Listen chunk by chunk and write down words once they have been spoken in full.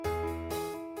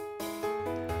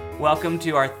Welcome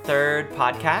to our third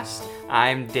podcast.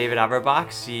 I'm David Averbach,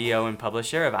 CEO and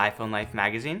publisher of iPhone Life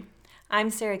magazine. I'm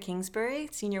Sarah Kingsbury,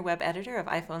 senior web editor of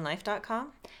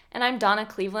iPhoneLife.com. And I'm Donna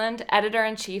Cleveland,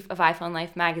 editor-in-chief of iPhone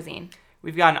Life magazine.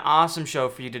 We've got an awesome show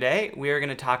for you today. We are going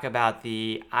to talk about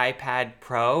the iPad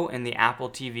Pro and the Apple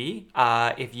TV.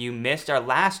 If you missed our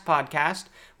last podcast,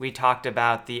 we talked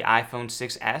about the iPhone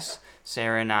 6s.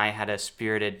 Sarah and I had a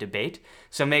spirited debate.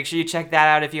 So make sure you check that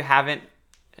out if you haven't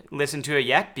listened to it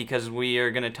yet, because we are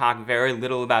going to talk very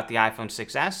little about the iPhone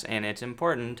 6s, and it's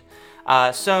important.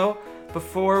 So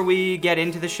before we get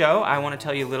into the show, I want to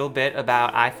tell you a little bit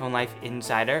about iPhone Life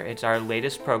Insider. It's our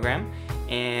latest program.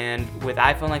 And with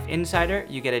iPhone Life Insider,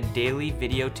 you get a daily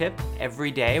video tip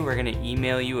every day. We're going to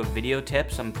email you a video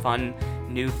tip, some fun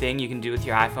new thing you can do with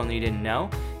your iPhone that you didn't know.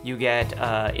 You get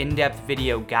in-depth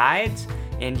video guides,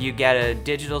 and you get a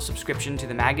digital subscription to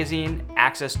the magazine,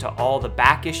 access to all the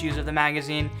back issues of the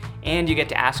magazine, and you get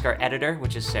to ask our editor,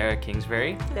 which is Sarah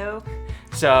Kingsbury. Hello.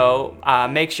 So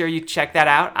make sure you check that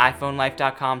out,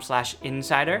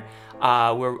 iPhoneLife.com/insider.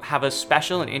 We'll have a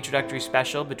special, an introductory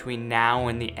special between now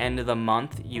and the end of the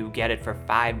month. You get it for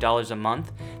 $5 a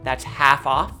month. That's half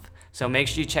off. So make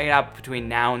sure you check it out between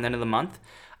now and the end of the month.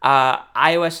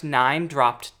 iOS 9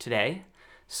 dropped today.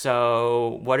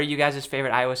 So what are you guys'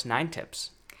 favorite iOS 9 tips?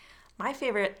 My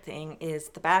favorite thing is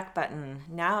the back button.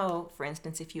 Now, for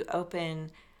instance, if you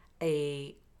open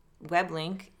a web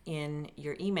link in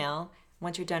your email,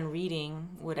 once you're done reading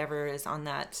whatever is on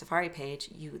that Safari page,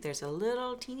 there's a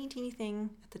little teeny thing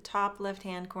at the top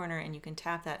left-hand corner, and you can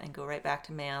tap that and go right back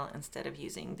to mail instead of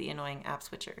using the annoying app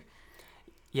switcher.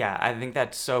 Yeah, I think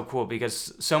that's so cool,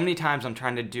 because so many times I'm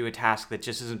trying to do a task that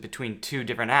just isn't between two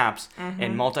different apps,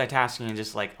 and multitasking is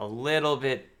just like a little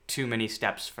bit too many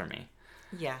steps for me.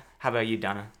 Yeah. How about you,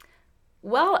 Donna?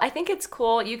 Well, I think it's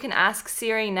cool. You can ask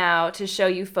Siri now to show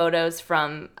you photos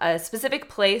from a specific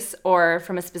place or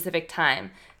from a specific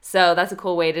time. So that's a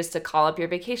cool way just to call up your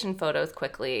vacation photos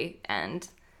quickly, and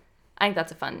I think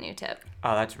that's a fun new tip.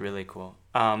 Oh, that's really cool.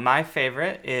 My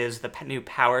favorite is the new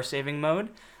power saving mode.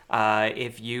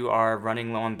 If you are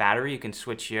running low on battery, you can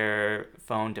switch your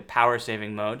phone to power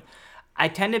saving mode. I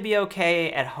tend to be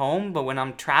okay at home, but when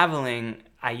I'm traveling,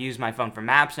 I use my phone for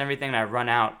maps and everything, and I run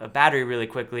out of battery really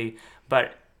quickly.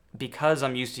 But because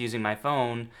I'm used to using my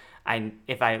phone,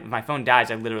 if my phone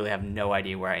dies, I literally have no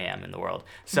idea where I am in the world.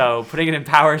 So putting it in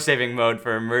power saving mode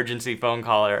for emergency phone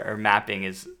call or mapping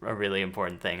is a really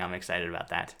important thing. I'm excited about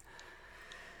that.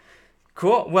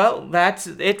 Cool. Well, that's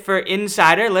it for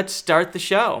Insider. Let's start the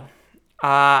show.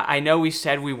 I know we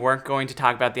said we weren't going to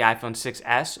talk about the iPhone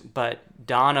 6s, but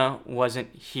Donna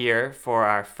wasn't here for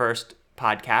our first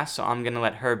podcast, so I'm going to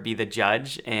let her be the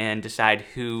judge and decide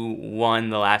who won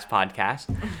the last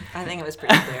podcast. I think it was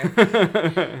pretty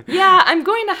clear. Yeah, I'm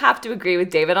going to have to agree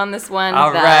with David on this one.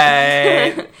 All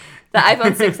right. The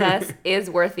iPhone 6s is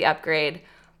worth the upgrade.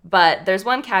 But there's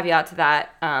one caveat to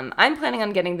that. I'm planning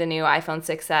on getting the new iPhone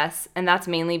 6s, and that's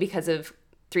mainly because of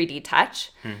 3D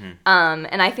Touch.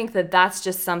 And I think that that's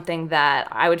just something that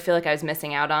I would feel like I was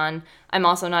missing out on. I'm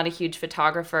also not a huge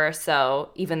photographer, so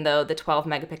even though the 12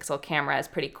 megapixel camera is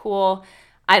pretty cool,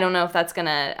 I don't know if that's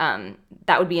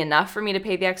that would be enough for me to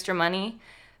pay the extra money.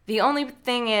 The only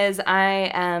thing is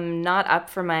I am not up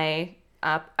for my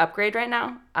upgrade right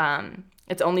now.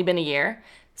 It's only been a year.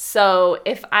 So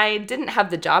if I didn't have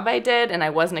the job I did and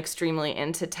I wasn't extremely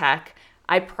into tech,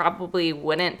 I probably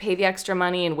wouldn't pay the extra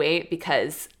money and wait,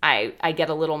 because I get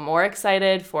a little more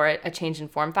excited for a change in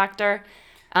form factor.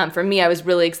 For me, I was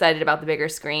really excited about the bigger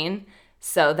screen.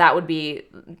 So I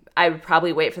would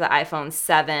probably wait for the iPhone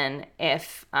 7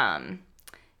 if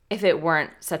it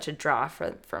weren't such a draw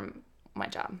for my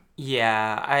job.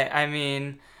 Yeah, I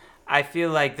mean, I feel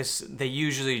like they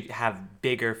usually have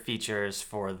bigger features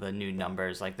for the new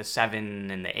numbers. Like the 7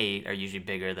 and the 8 are usually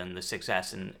bigger than the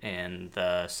 6S and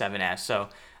the 7S. So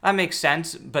that makes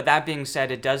sense. But that being said,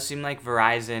 it does seem like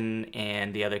Verizon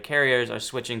and the other carriers are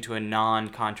switching to a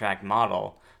non-contract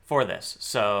model for this.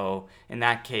 So in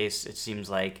that case, it seems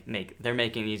like they're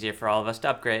making it easier for all of us to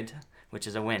upgrade, which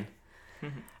is a win.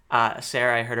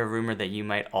 Sarah, I heard a rumor that you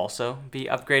might also be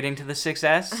upgrading to the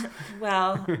 6S.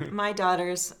 Well, my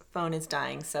daughter's phone is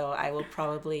dying, so I will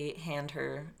probably hand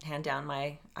down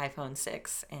my iPhone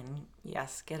 6 and,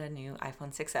 yes, get a new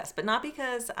iPhone 6S. But not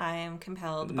because I am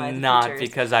compelled by the Not features.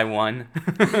 because I won.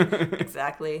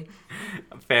 Exactly.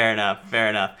 Fair enough.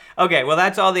 Okay, well,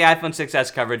 that's all the iPhone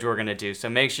 6S coverage we're going to do. So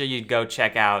make sure you go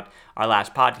check out our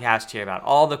last podcast here about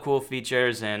all the cool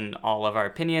features and all of our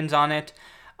opinions on it.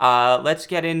 Let's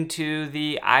get into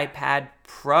the iPad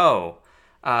Pro.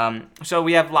 So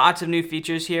we have lots of new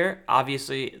features here.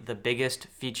 Obviously, the biggest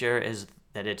feature is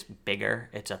that it's bigger.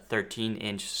 It's a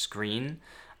 13-inch screen.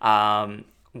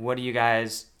 What do you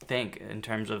guys think in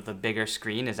terms of the bigger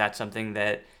screen? Is that something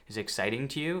that is exciting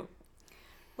to you?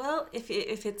 Well, if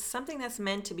it's something that's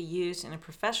meant to be used in a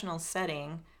professional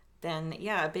setting, then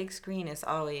yeah, a big screen is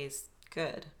always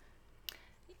good.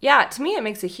 Yeah, to me, it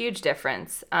makes a huge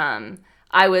difference.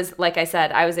 Like I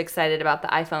said, I was excited about the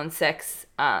iPhone 6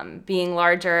 being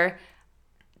larger.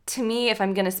 To me, if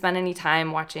I'm going to spend any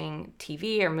time watching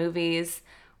TV or movies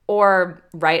or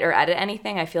write or edit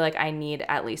anything, I feel like I need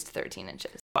at least 13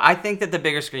 inches. I think that the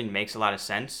bigger screen makes a lot of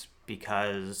sense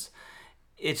because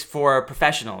it's for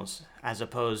professionals as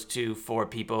opposed to for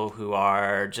people who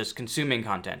are just consuming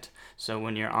content. So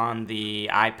when you're on the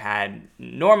iPad,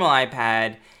 normal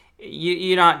iPad,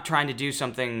 you're not trying to do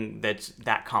something that's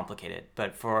that complicated.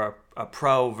 But for a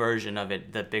pro version of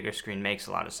it, the bigger screen makes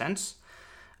a lot of sense.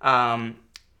 And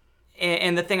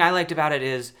the thing I liked about it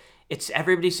is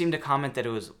everybody seemed to comment that it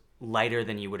was lighter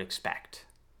than you would expect.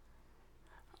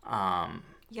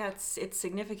 Yeah, it's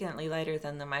significantly lighter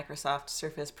than the Microsoft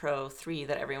Surface Pro 3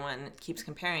 that everyone keeps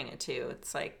comparing it to.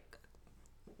 It's like,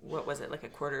 what was it, like a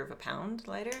quarter of a pound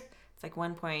lighter? It's like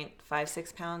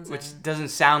 1.56 pounds. Which doesn't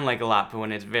sound like a lot, but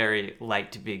when it's very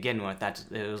light to begin with,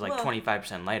 it was like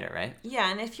 25% lighter, right?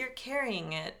 Yeah, and if you're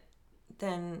carrying it,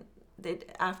 then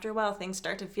after a while things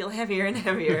start to feel heavier and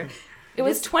heavier. It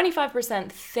was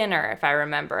 25% thinner, if I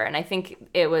remember, and I think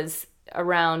it was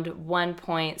around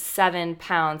 1.7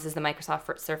 pounds is the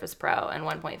Microsoft Surface Pro, and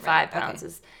 1.5 pounds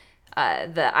is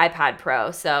the iPad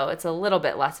Pro. So it's a little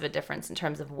bit less of a difference in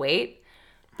terms of weight.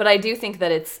 But I do think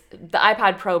that the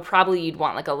iPad Pro, probably you'd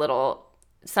want like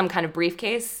some kind of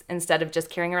briefcase instead of just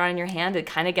carrying around in your hand. It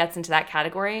kind of gets into that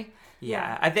category.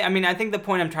 Yeah, I think the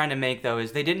point I'm trying to make though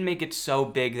is they didn't make it so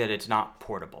big that it's not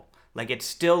portable. Like, it's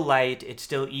still light, it's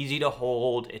still easy to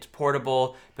hold, it's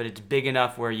portable, but it's big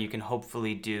enough where you can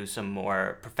hopefully do some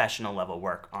more professional level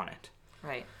work on it.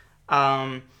 Right.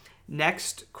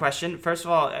 Next question. First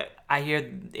of all, I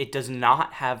hear it does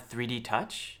not have 3D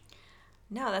touch.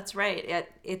 No, that's right.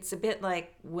 It's a bit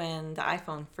like when the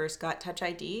iPhone first got Touch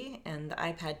ID and the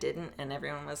iPad didn't, and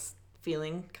everyone was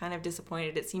feeling kind of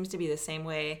disappointed. It seems to be the same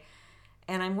way.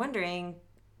 And I'm wondering,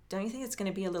 don't you think it's going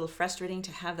to be a little frustrating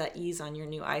to have that ease on your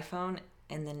new iPhone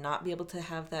and then not be able to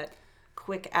have that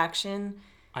quick action?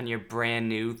 On your brand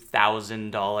new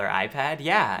 $1,000 iPad?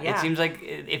 Yeah. It seems like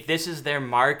if this is their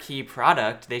marquee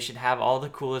product, they should have all the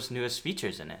coolest, newest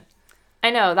features in it. I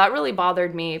know, that really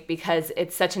bothered me because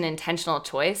it's such an intentional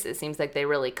choice. It seems like they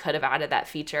really could have added that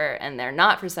feature and they're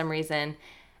not for some reason.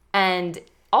 And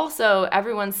also,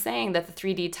 everyone's saying that the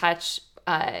 3D touch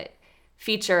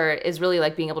feature is really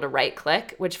like being able to right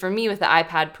click, which for me with the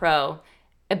iPad Pro,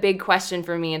 a big question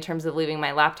for me in terms of leaving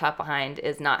my laptop behind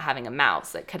is not having a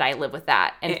mouse. Like, could I live with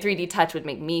that? And 3D touch would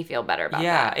make me feel better about that.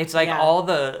 Yeah, it's like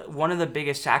one of the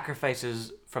biggest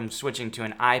sacrifices from switching to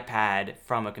an iPad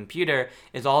from a computer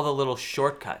is all the little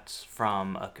shortcuts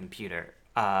from a computer.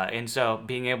 And so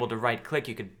being able to right click,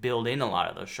 you could build in a lot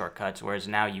of those shortcuts, whereas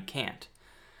now you can't.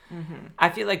 Mm-hmm. I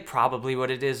feel like probably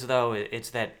what it is though, it's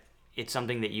that it's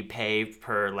something that you pay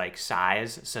per like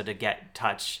size. So to get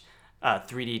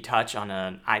 3D touch on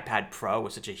an iPad Pro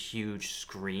with such a huge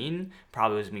screen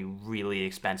probably was going to be really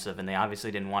expensive, and they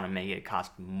obviously didn't want to make it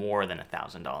cost more than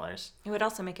 $1,000. It would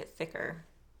also make it thicker.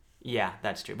 Yeah,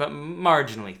 that's true, but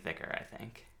marginally thicker, I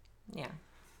think. Yeah.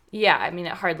 Yeah, I mean,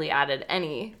 it hardly added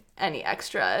any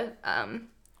extra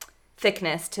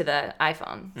thickness to the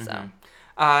iPhone. So. Mm-hmm.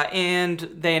 And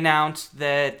they announced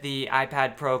that the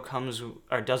iPad Pro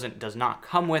does not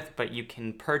come with, but you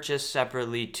can purchase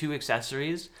separately 2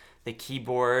 accessories: the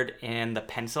keyboard and the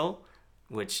pencil,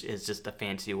 which is just a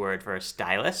fancy word for a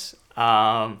stylus.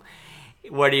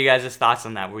 What are you guys' thoughts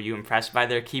on that? Were you impressed by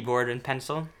their keyboard and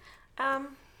pencil?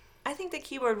 I think the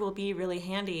keyboard will be really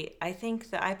handy. I think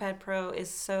the iPad Pro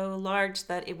is so large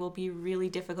that it will be really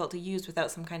difficult to use without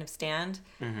some kind of stand.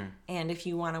 Mm-hmm. And if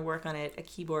you want to work on it, a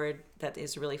keyboard that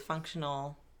is really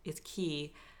functional is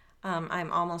key.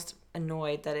 I'm almost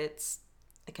annoyed that it's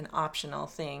like an optional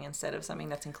thing instead of something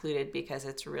that's included because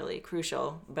it's really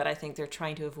crucial. But I think they're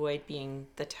trying to avoid being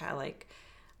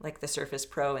like the Surface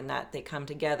Pro in that they come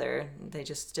together. They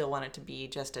just still want it to be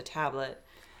just a tablet.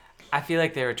 I feel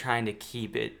like they were trying to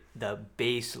keep the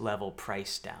base level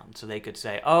price down, so they could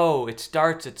say, "Oh, it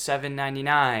starts at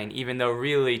 $799," even though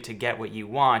really to get what you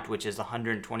want, which is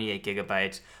 128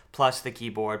 gigabytes plus the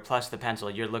keyboard plus the pencil,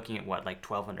 you're looking at what, like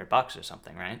 $1,200 or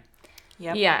something, right?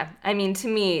 Yep. Yeah, I mean, to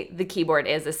me, the keyboard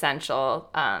is essential,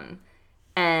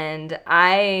 and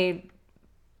I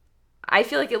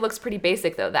feel like it looks pretty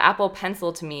basic though. The Apple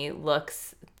Pencil to me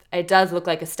looks it does look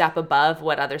like a step above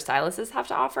what other styluses have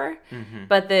to offer.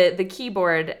 But the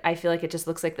keyboard, I feel like it just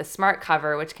looks like the smart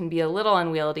cover, which can be a little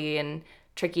unwieldy and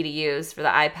tricky to use for the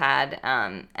iPad.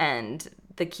 And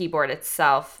the keyboard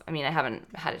itself, I mean, I haven't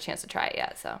had a chance to try it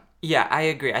yet, so. Yeah, I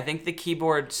agree. I think the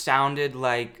keyboard sounded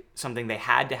like something they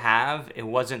had to have. There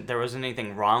wasn't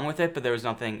anything wrong with it, but there was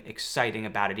nothing exciting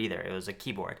about it either. It was a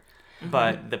keyboard.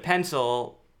 But the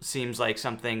pencil seems like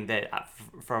something that,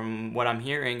 from what I'm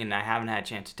hearing, and I haven't had a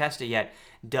chance to test it yet,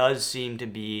 does seem to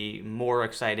be more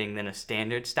exciting than a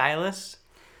standard stylus.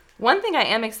 One thing I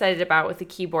am excited about with the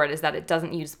keyboard is that it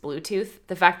doesn't use Bluetooth.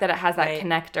 The fact that it has that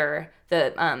connector,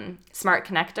 the smart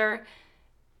connector.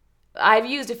 I've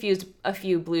used a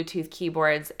few Bluetooth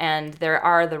keyboards, and there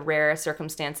are the rare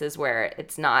circumstances where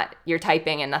it's not, you're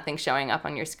typing and nothing's showing up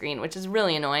on your screen, which is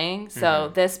really annoying. So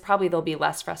there'll be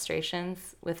less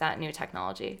frustrations with that new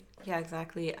technology. Yeah,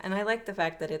 exactly. And I like the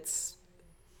fact that it's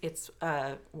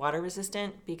water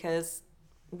resistant, because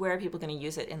where are people going to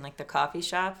use it? In like the coffee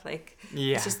shop? Like,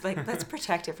 it's just like, let's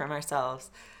protect it from ourselves.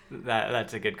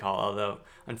 That's a good call, although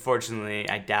unfortunately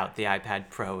I doubt the iPad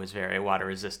Pro is very water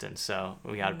resistant, so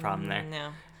we got a problem there.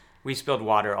 No. We spilled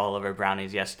water all over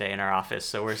brownies yesterday in our office,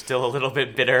 so we're still a little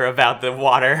bit bitter about the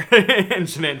water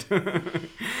incident.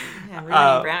 Yeah,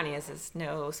 ruining brownies is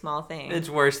no small thing. It's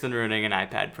worse than ruining an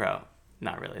iPad Pro.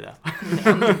 Not really,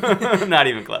 though. Not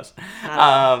even close.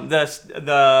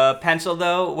 The pencil,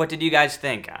 though, what did you guys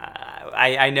think?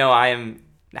 I know I am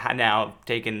now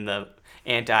taking the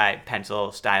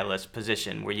anti-pencil stylus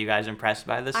position. Were you guys impressed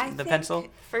by the pencil? I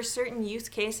think for certain use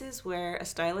cases where a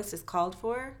stylus is called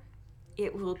for,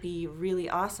 it will be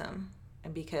really awesome,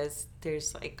 because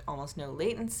there's like almost no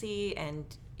latency,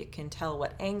 and it can tell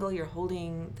what angle you're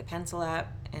holding the pencil at,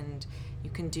 and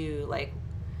you can do like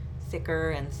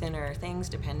thicker and thinner things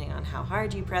depending on how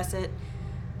hard you press it.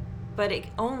 But it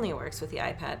only works with the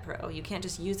iPad Pro. You can't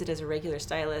just use it as a regular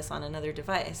stylus on another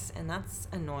device, and that's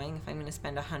annoying if I'm going to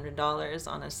spend $100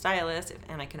 on a stylus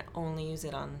and I can only use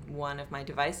it on one of my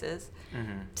devices.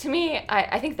 To me,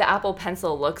 I think the Apple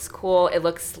Pencil looks cool. It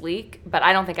looks sleek, but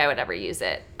I don't think I would ever use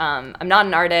it. I'm not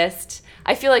an artist.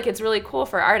 I feel like it's really cool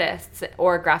for artists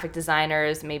or graphic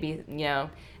designers, maybe,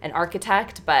 an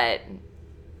architect, but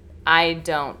I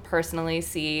don't personally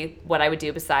see what I would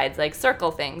do besides like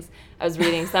circle things. I was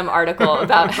reading some article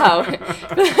about how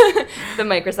the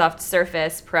Microsoft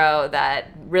Surface Pro,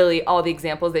 that really all the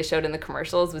examples they showed in the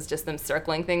commercials was just them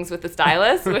circling things with the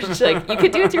stylus, which like you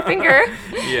could do with your finger.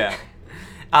 Yeah.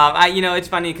 It's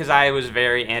funny because I was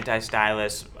very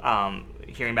anti-stylus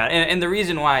hearing about it. And the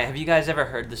reason why, have you guys ever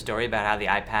heard the story about how the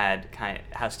iPad,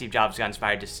 how Steve Jobs got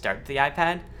inspired to start the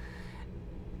iPad?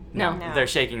 No. They're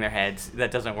shaking their heads.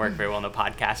 That doesn't work very well in the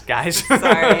podcast, guys.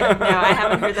 Sorry. No, I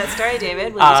haven't heard that story,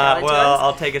 David. Will you tell it to us?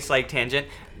 I'll take a slight tangent.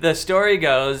 The story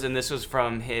goes, and this was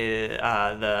from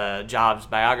the Jobs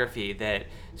biography, that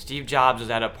Steve Jobs was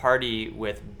at a party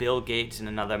with Bill Gates and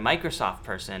another Microsoft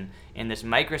person, and this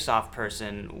Microsoft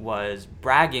person was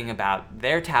bragging about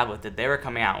their tablet that they were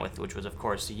coming out with, which was, of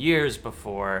course, years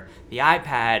before the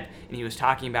iPad, and he was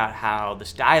talking about how the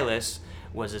stylus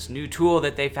was this new tool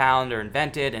that they found or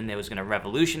invented, and it was going to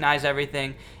revolutionize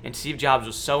everything. And Steve Jobs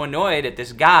was so annoyed at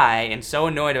this guy and so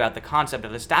annoyed about the concept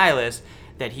of the stylus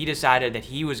that he decided that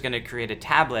he was going to create a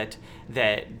tablet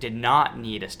that did not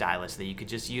need a stylus, that you could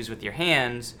just use with your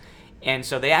hands. And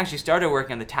so they actually started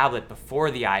working on the tablet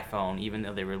before the iPhone, even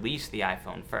though they released the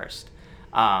iPhone first.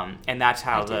 And that's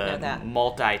how the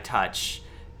multi-touch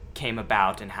came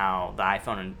about, and how the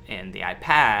iPhone and the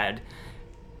iPad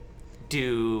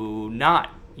do not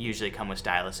usually come with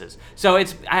styluses. So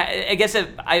I guess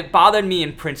it bothered me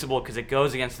in principle because it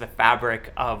goes against the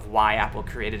fabric of why Apple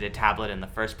created a tablet in the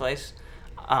first place.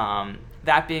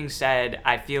 That being said,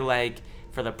 I feel like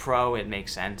for the Pro it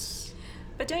makes sense.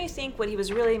 But don't you think what he was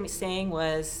really saying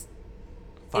was...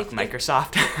 Fuck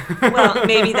Microsoft. Well,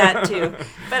 maybe that too.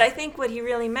 But I think what he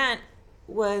really meant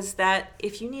was that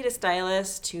if you need a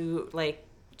stylus to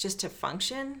just to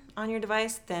function on your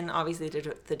device, then obviously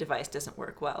the device doesn't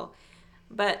work well.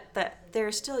 But that there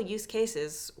are still use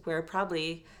cases where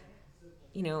probably,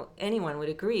 anyone would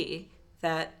agree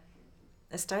that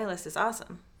a stylus is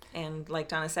awesome. And like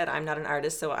Donna said, I'm not an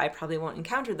artist, so I probably won't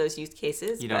encounter those use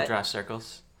cases. You don't draw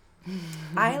circles?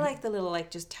 I like the little,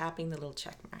 just tapping the little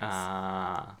check marks.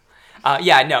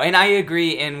 And I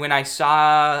agree. And when I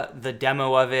saw the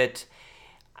demo of it,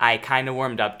 I kind of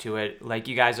warmed up to it. Like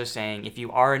you guys are saying, if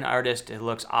you are an artist, it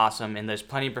looks awesome. And there's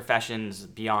plenty of professions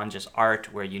beyond just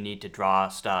art where you need to draw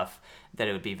stuff that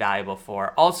it would be valuable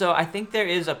for. Also, I think there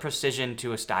is a precision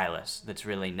to a stylus that's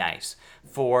really nice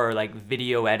for like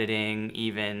video editing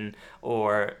even,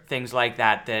 or things like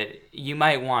that you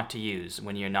might want to use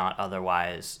when you're not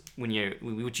otherwise,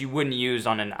 which you wouldn't use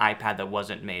on an iPad that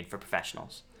wasn't made for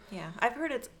professionals. Yeah, I've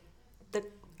heard it's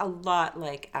a lot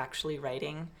like actually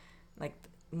writing, like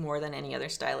more than any other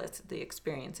stylus. The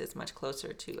experience is much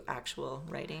closer to actual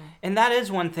writing. And that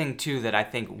is one thing too that I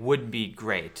think would be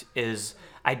great is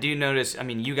I do notice, I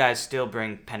mean, you guys still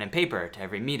bring pen and paper to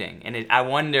every meeting. And I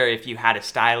wonder if you had a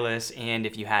stylus and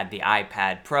if you had the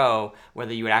iPad Pro,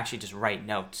 whether you would actually just write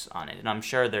notes on it. And I'm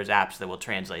sure there's apps that will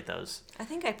translate those. I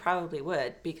think I probably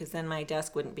would, because then my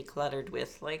desk wouldn't be cluttered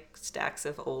with like stacks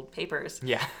of old papers.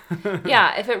 Yeah.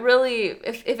 Yeah, if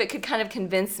it could kind of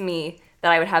convince me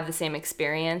that I would have the same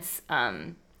experience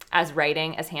as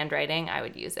handwriting, I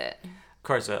would use it. Of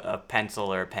course, a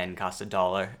pencil or a pen costs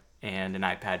 $1, and an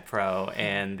iPad Pro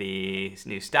and the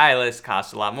new stylus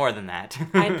costs a lot more than that.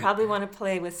 I'd probably want to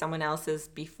play with someone else's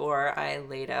before I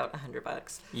laid out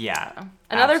 $100. Yeah.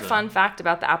 Another absolutely. fun fact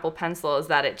about the Apple Pencil is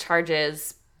that it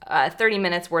charges 30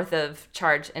 minutes worth of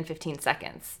charge in 15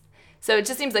 seconds. So it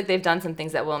just seems like they've done some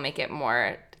things that will make it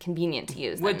more convenient to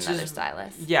use than another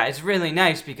stylus. Yeah, it's really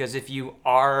nice because if you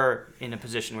are in a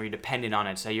position where you're dependent on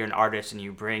it, say you're an artist and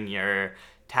you bring your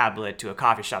tablet to a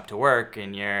coffee shop to work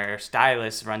and your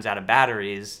stylus runs out of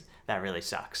batteries, that really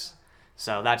sucks.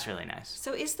 So that's really nice.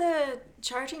 So is the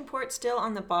charging port still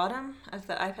on the bottom of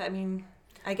the iPad? I mean,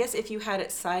 I guess if you had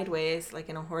it sideways, like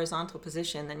in a horizontal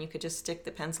position, then you could just stick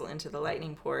the pencil into the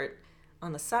lightning port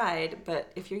on the side.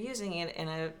 But if you're using it in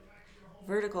a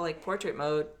vertical, like portrait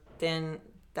mode, then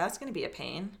that's going to be a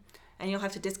pain. And you'll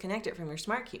have to disconnect it from your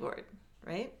smart keyboard,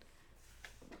 right?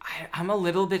 I'm a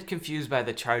little bit confused by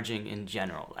the charging in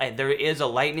general. There is a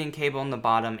lightning cable on the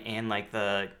bottom and like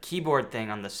the keyboard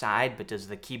thing on the side, but does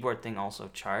the keyboard thing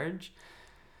also charge?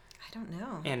 I don't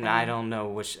know. And I don't know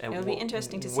which. It would be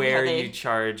interesting to see where how they... you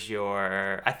charge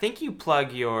your. I think you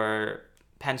plug your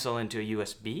pencil into a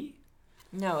USB.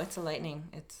 No, it's a lightning.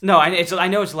 No, I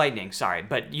know it's lightning. Sorry,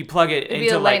 but you plug it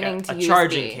into like a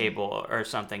charging USB. cable or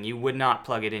something. You would not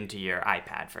plug it into your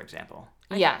iPad, for example.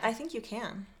 Yeah. I think you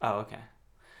can. Oh, okay.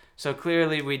 So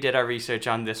clearly we did our research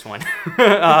on this one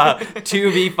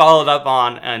to be followed up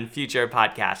on future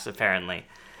podcasts, apparently.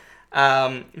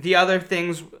 The other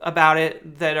things about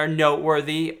it that are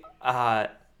noteworthy,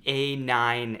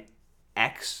 A9X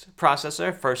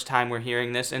processor, first time we're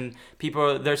hearing this, and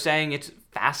they're saying it's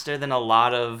faster than a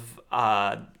lot of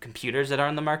computers that are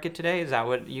on the market today. Is that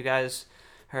what you guys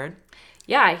heard?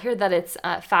 Yeah, I hear that it's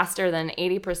faster than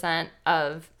 80%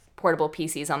 of portable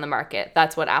PCs on the market.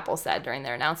 That's what Apple said during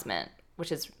their announcement,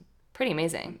 which is pretty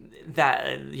amazing.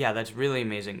 That's really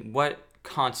amazing. What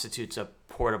constitutes a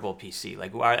portable PC?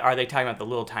 Like, are they talking about the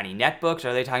little tiny netbooks? Or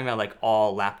are they talking about like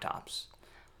all laptops?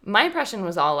 My impression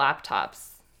was all laptops.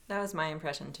 That was my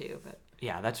impression too, but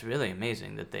Yeah, that's really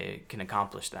amazing that they can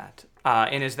accomplish that.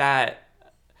 And is that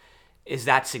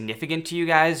significant to you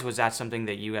guys? Was that something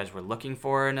that you guys were looking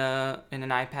for in an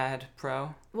iPad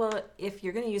Pro? well, if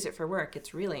you're going to use it for work,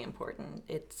 it's really important.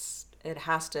 It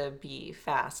has to be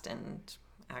fast and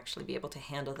actually be able to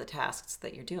handle the tasks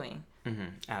that you're doing. Mm-hmm,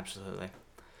 absolutely.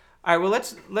 All right, well,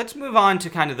 let's move on to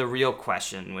kind of the real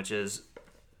question, which is,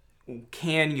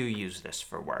 can you use this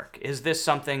for work? Is this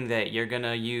something that you're going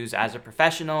to use as a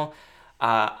professional?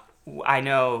 I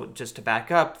know, just to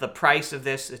back up, the price of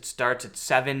this, it starts at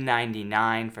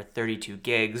 $7.99 for 32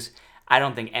 gigs. I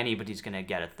don't think anybody's going to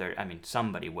get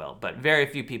somebody will, but very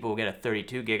few people will get a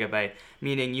 32 gigabyte,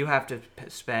 meaning you have to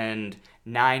spend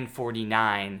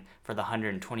 $9.49 for the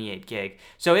 128 gig.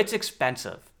 So it's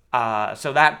expensive.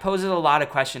 So that poses a lot of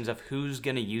questions of who's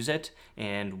going to use it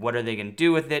and what are they going to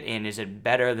do with it, and is it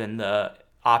better than the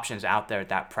options out there at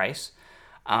that price?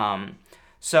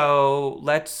 So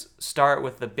let's start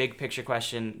with the big picture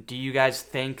question. Do you guys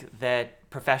think that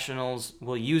professionals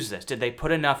will use this? Did they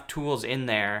put enough tools in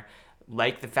there,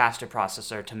 like the faster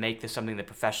processor, to make this something that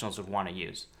professionals would want to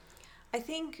use? I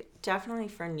think definitely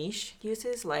for niche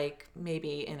uses, like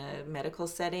maybe in a medical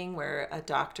setting where a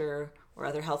doctor or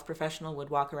other health professional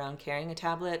would walk around carrying a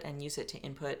tablet and use it to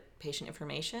input patient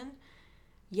information.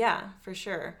 Yeah, for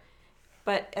sure.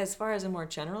 But as far as a more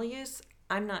general use,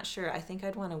 I'm not sure. I think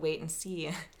I'd want to wait and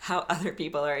see how other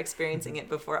people are experiencing it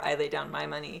before I lay down my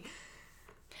money.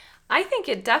 I think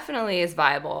it definitely is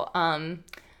viable.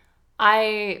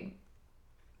 I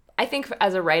think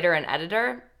as a writer and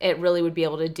editor, it really would be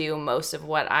able to do most of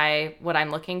what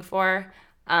I'm looking for.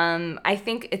 I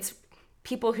think it's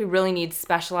people who really need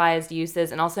specialized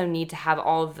uses and also need to have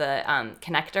all of the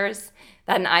connectors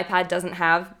that an iPad doesn't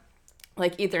have,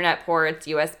 like Ethernet ports,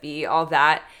 USB, all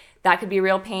that could be a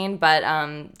real pain. But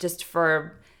just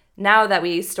for now that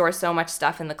we store so much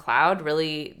stuff in the cloud,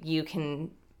 I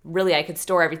could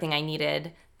store everything I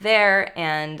needed there,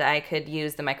 and I could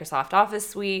use the Microsoft Office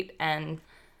suite, and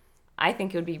I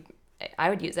think I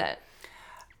would use it.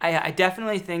 I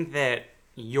definitely think that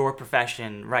your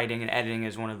profession, writing and editing,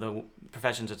 is one of the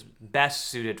professions that's best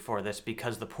suited for this,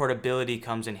 because the portability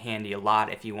comes in handy a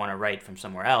lot if you want to write from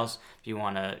somewhere else, if you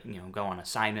want to go on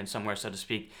assignment somewhere, so to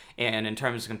speak. And in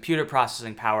terms of computer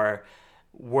processing power,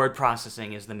 word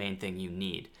processing is the main thing you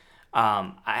need.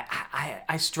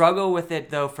 I struggle with it,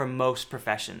 though, for most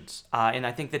professions. And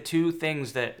I think the two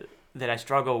things that I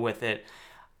struggle with it,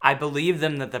 I believe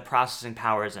them that the processing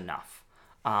power is enough.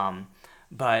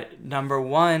 But number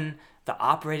one, the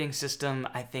operating system,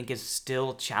 I think, is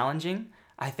still challenging.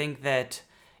 I think that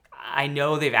I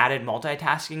know they've added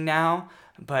multitasking now,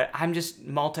 but I'm just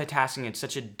multitasking at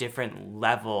such a different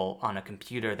level on a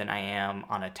computer than I am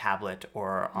on a tablet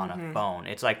or on a phone.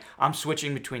 It's like I'm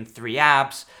switching between 3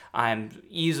 apps. I'm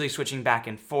easily switching back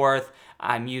and forth.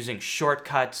 I'm using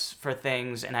shortcuts for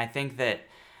things. And I think that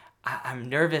I'm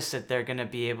nervous that they're going to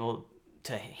be able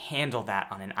to handle that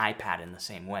on an iPad in the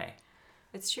same way.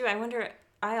 It's true. I wonder,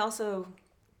 I also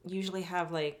usually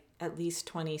have like at least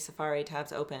 20 Safari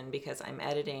tabs open because I'm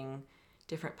editing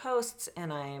different posts,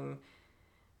 and I'm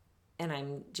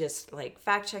just like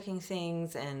fact checking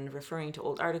things and referring to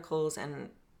old articles, and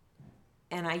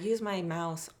I use my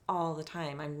mouse all the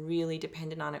time. I'm really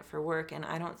dependent on it for work, and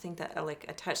I don't think that like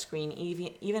a touch screen,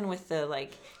 even with the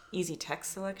like easy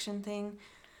text selection thing,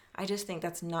 I just think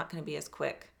that's not going to be as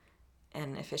quick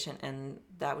and efficient, and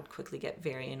that would quickly get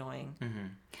very annoying. Mm-hmm.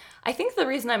 I think the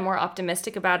reason I'm more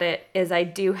optimistic about it is I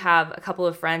do have a couple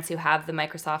of friends who have the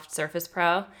Microsoft Surface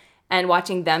Pro, and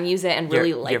watching them use it and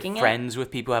really liking it. You're friends with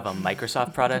people who have a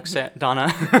Microsoft product,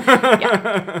 Donna?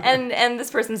 Yeah. And this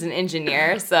person's an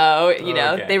engineer, so,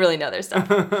 Okay. They really know their stuff.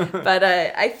 But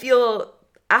I feel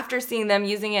after seeing them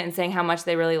using it and saying how much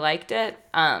they really liked it,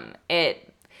 I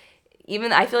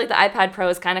feel like the iPad Pro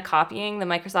is kind of copying the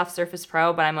Microsoft Surface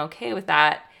Pro, but I'm okay with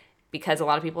that because a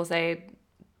lot of people say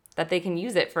that they can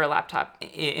use it for a laptop.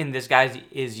 And this guy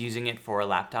is using it for a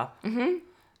laptop? Mm-hmm.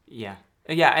 Yeah.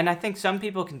 Yeah, and I think some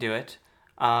people can do it.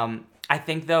 I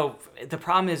think, though, the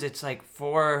problem is it's like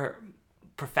for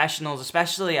professionals,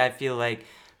 especially I feel like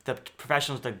the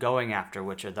professionals they're going after,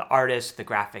 which are the artists, the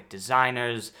graphic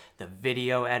designers, the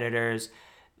video editors,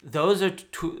 those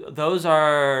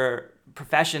are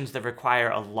professions that require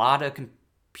a lot of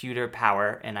computer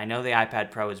power, and I know the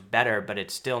iPad Pro is better, but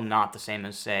it's still not the same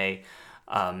as, say,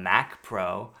 a Mac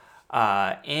Pro,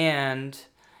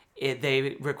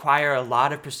 they require a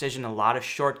lot of precision, a lot of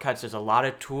shortcuts. There's a lot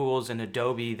of tools in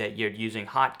Adobe that you're using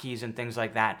hotkeys and things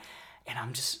like that. And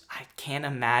I can't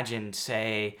imagine,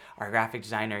 say, our graphic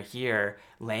designer here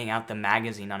laying out the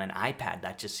magazine on an iPad.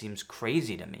 That just seems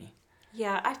crazy to me.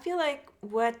 Yeah, I feel like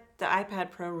what the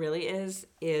iPad Pro really is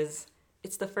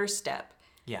it's the first step.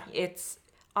 Yeah. It's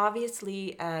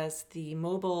obviously as the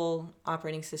mobile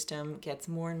operating system gets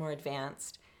more and more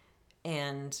advanced,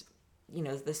 and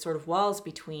the sort of walls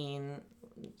between,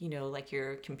 like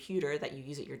your computer that you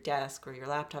use at your desk or your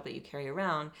laptop that you carry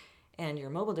around and your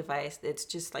mobile device, it's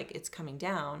just like it's coming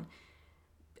down.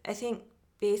 I think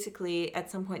basically at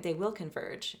some point they will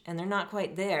converge, and they're not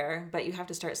quite there, but you have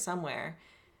to start somewhere.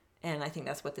 And I think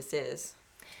that's what this is.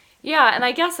 Yeah, and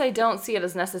I guess I don't see it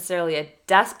as necessarily a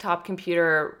desktop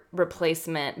computer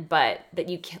replacement, but that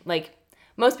you can, like,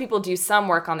 most people do some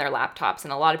work on their laptops,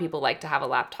 and a lot of people like to have a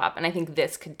laptop, and I think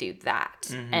this could do that.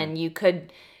 Mm-hmm. And you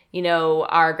could,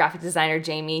 our graphic designer,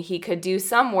 Jamie, he could do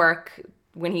some work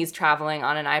when he's traveling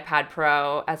on an iPad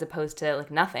Pro as opposed to,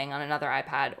 like, nothing on another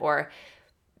iPad, or,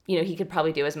 he could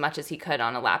probably do as much as he could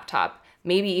on a laptop.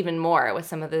 Maybe even more with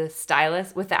some of the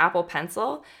stylus, with the Apple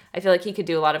Pencil. I feel like he could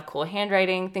do a lot of cool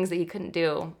handwriting, things that he couldn't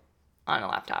do on a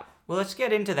laptop. Well, let's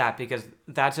get into that, because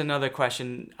that's another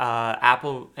question.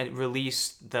 Apple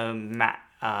released the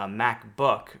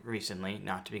MacBook recently,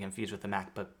 not to be confused with the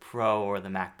MacBook Pro or the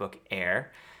MacBook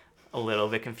Air. A little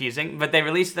bit confusing. But they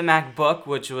released the MacBook,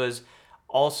 which was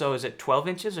also, is it 12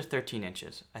 inches or 13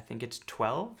 inches? I think it's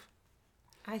 12?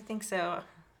 I think so.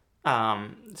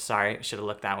 Sorry, I should have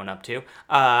looked that one up too.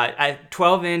 A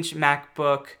 12-inch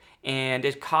MacBook, and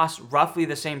it costs roughly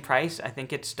the same price. I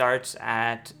think it starts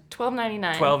at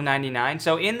 $12.99.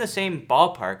 So in the same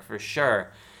ballpark for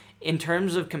sure. In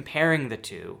terms of comparing the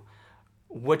two,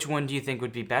 which one do you think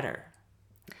would be better?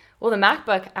 Well, the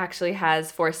MacBook actually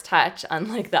has Force Touch,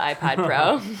 unlike the iPad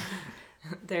Pro.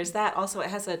 There's that. Also, it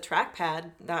has a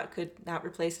trackpad that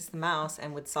replaces the mouse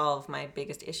and would solve my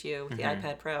biggest issue with the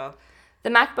iPad Pro. The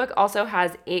MacBook also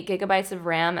has 8 gigabytes of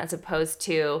RAM, as opposed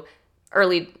to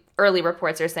early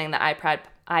reports are saying the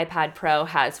iPad Pro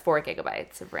has 4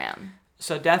 gigabytes of RAM.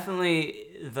 So definitely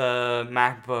the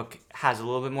MacBook has a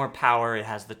little bit more power. It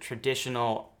has the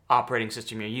traditional operating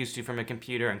system you're used to from a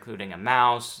computer, including a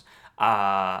mouse.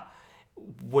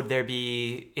 Would there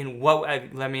be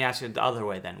let me ask you the other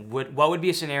way then. What would be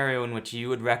a scenario in which you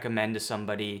would recommend to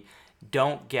somebody,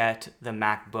 don't get the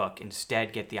MacBook,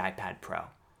 instead get the iPad Pro?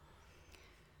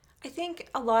 I think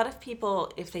a lot of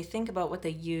people, if they think about what they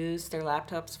use their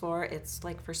laptops for, it's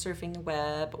like for surfing the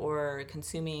web or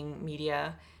consuming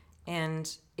media.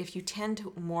 And if you tend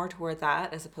to more toward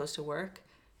that as opposed to work,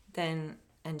 and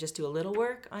just do a little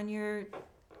work on your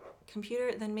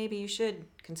computer, then maybe you should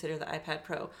consider the iPad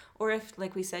Pro. Or if,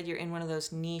 like we said, you're in one of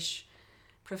those niche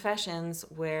professions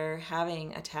where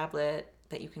having a tablet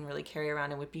that you can really carry around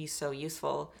and would be so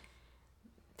useful,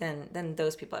 then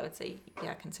those people, I would say,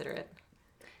 yeah, consider it.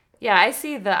 Yeah, I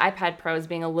see the iPad Pro as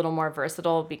being a little more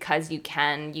versatile because you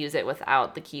can use it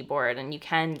without the keyboard and you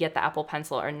can get the Apple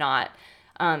Pencil or not.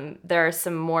 There are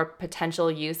some more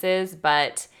potential uses,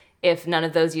 but if none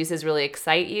of those uses really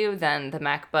excite you, then the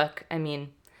MacBook, I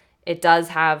mean, it does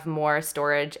have more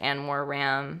storage and more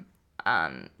RAM.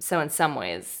 So in some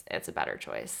ways, it's a better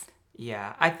choice.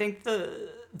 Yeah, I think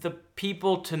the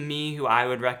people to me who I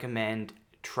would recommend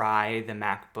try the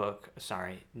iPad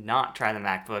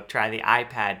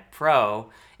Pro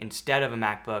instead of a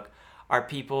MacBook are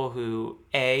people who,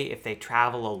 if they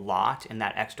travel a lot and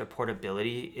that extra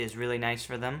portability is really nice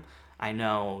for them. I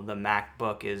know the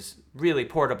MacBook is really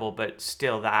portable, but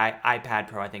still the iPad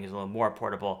Pro I think is a little more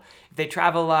portable. If they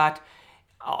travel a lot,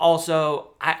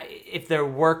 also, if they're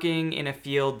working in a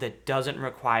field that doesn't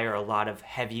require a lot of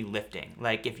heavy lifting,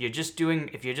 like if you're just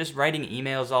writing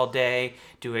emails all day,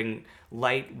 doing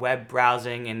light web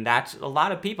browsing, and that's a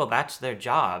lot of people, that's their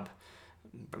job.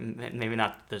 Maybe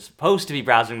not they're supposed to be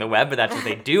browsing the web, but that's what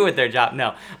they do with their job.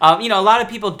 No, a lot of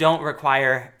people don't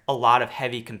require a lot of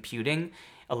heavy computing,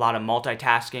 a lot of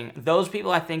multitasking. Those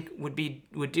people I think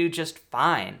would do just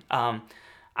fine.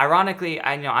 Ironically,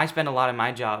 I spend a lot of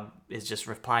my job is just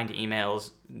replying to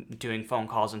emails, doing phone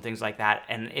calls and things like that.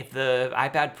 And if the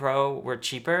iPad Pro were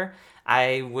cheaper,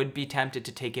 I would be tempted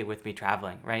to take it with me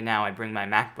traveling. Right now, I bring my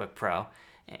MacBook Pro,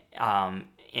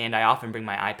 and I often bring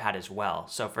my iPad as well.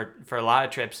 So for a lot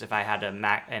of trips, if I had an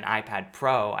iPad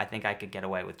Pro, I think I could get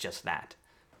away with just that.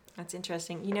 That's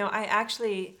interesting. I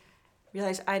actually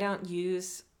realized I don't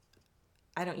use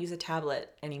a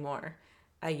tablet anymore.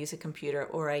 I use a computer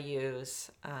or I use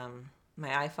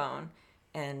my iPhone.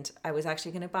 And I was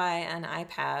actually going to buy an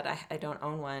iPad. I don't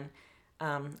own one.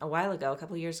 A while ago, a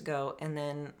couple of years ago, and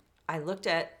then I looked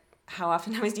at how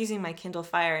often I was using my Kindle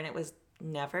Fire, and it was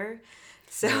never.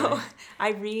 So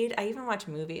Really? I even watch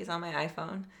movies on my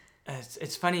iPhone.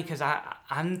 It's funny because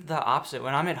I'm the opposite.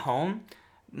 When I'm at home,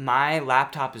 my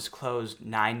laptop is closed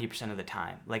 90% of the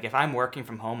time. Like if I'm working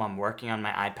from home, I'm working on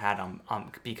my iPad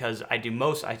because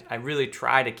I really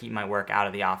try to keep my work out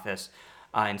of the office.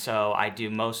 And so I do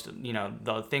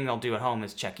the thing I'll do at home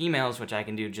is check emails, which I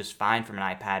can do just fine from an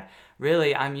iPad.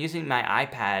 Really, I'm using my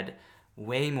iPad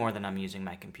way more than I'm using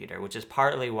my computer, which is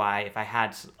partly why if I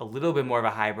had a little bit more of a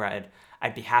hybrid,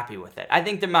 I'd be happy with it. I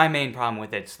think that my main problem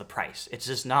with it's the price. It's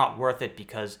just not worth it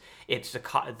because it's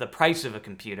the price of a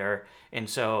computer, and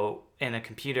a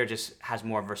computer just has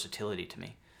more versatility to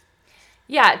me.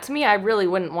 Yeah, to me, I really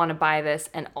wouldn't want to buy this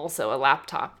and also a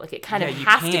laptop. Like, it kind of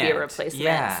has to be a replacement.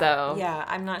 Yeah. So Yeah,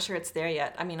 I'm not sure it's there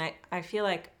yet. I mean, I feel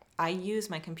like I use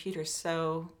my computer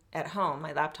so at home,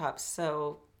 my laptop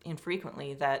so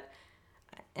infrequently that,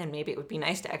 and maybe it would be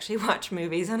nice to actually watch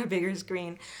movies on a bigger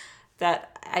screen,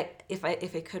 that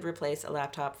if it could replace a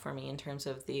laptop for me in terms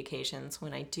of the occasions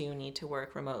when I do need to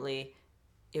work remotely,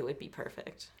 it would be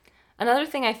perfect. another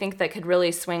thing I think that could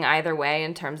really swing either way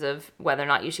in terms of whether or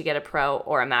not you should get a Pro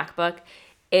or a MacBook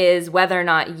is whether or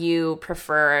not you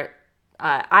prefer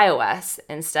iOS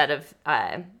instead of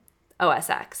OS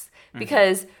X.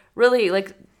 Because really,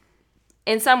 like,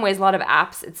 in some ways, a lot of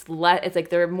apps, it's like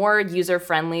they're more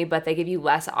user-friendly, but they give you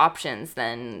less options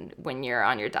than when you're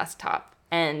on your desktop.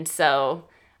 And so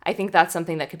I think that's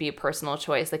something that could be a personal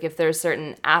choice. Like if there's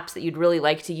certain apps that you'd really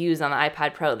like to use on the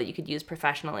iPad Pro that you could use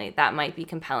professionally, that might be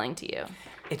compelling to you.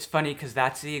 It's funny because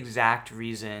that's the exact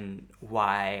reason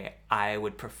why I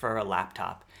would prefer a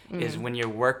laptop. Is when you're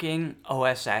working,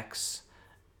 OS X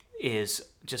is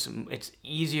just, it's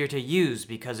easier to use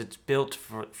because it's built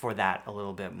for that a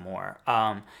little bit more.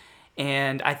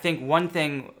 And I think one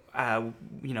thing,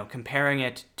 comparing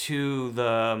it to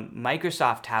the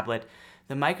Microsoft tablet,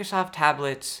 the Microsoft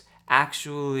tablets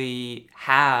actually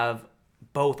have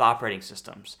both operating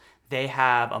systems. They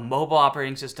have a mobile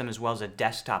operating system as well as a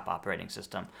desktop operating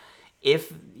system.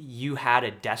 If you had a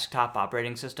desktop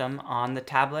operating system on the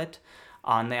tablet,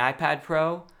 on the iPad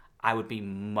Pro, I would be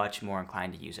much more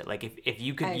inclined to use it. Like if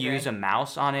you could use a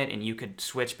mouse on it and you could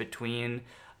switch between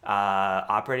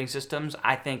operating systems,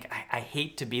 I think I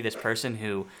hate to be this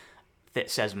person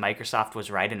that says Microsoft was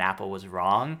right and Apple was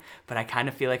wrong, but I kind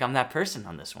of feel like I'm that person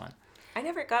on this one. I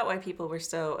never got why people were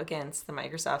so against the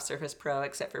Microsoft Surface Pro,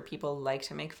 except for people like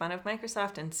to make fun of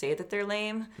Microsoft and say that they're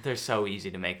lame. They're so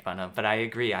easy to make fun of, but I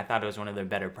agree. I thought it was one of their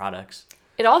better products.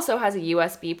 It also has a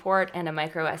USB port and a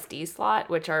micro SD slot,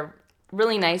 which are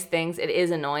really nice things. It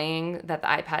is annoying that the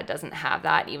iPad doesn't have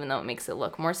that, even though it makes it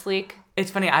look more sleek.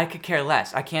 It's funny, I could care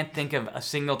less. I can't think of a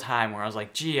single time where I was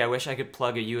like, gee, I wish I could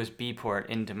plug a USB port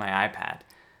into my iPad.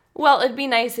 Well, it'd be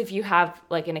nice if you have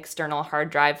like an external hard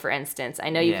drive, for instance. I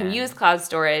know you can use cloud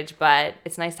storage, but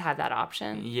it's nice to have that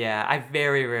option. Yeah, I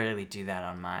very rarely do that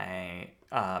on my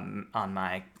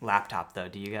laptop, though.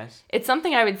 Do you guys? It's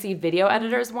something I would see video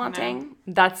editors wanting.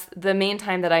 No. That's the main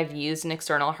time that I've used an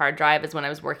external hard drive is when I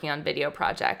was working on video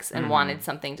projects and wanted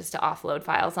something just to offload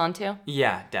files onto.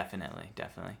 Yeah, definitely.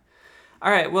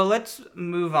 All right, well, let's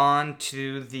move on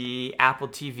to the Apple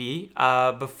TV.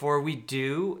 Before we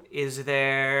do,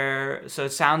 so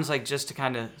it sounds like, just to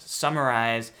kind of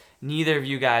summarize, neither of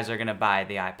you guys are going to buy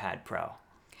the iPad Pro.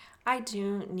 I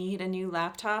do need a new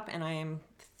laptop, and I am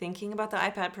thinking about the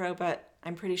iPad Pro, but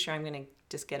I'm pretty sure I'm going to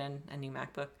just get a new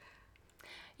MacBook.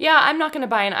 Yeah, I'm not going to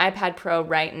buy an iPad Pro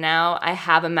right now. I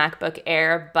have a MacBook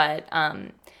Air, but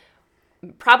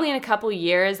probably in a couple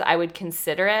years, I would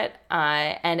consider it.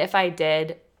 And if I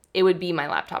did, it would be my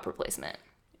laptop replacement.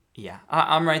 Yeah,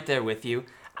 I'm right there with you.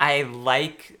 I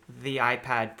like the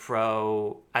iPad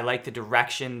Pro. I like the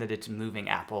direction that it's moving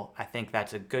Apple. I think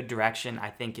that's a good direction.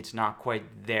 I think it's not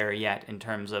quite there yet in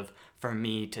terms of, for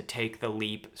me to take the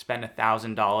leap, spend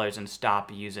 $1,000 and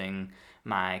stop using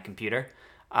my computer.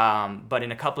 But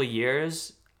in a couple of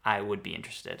years, I would be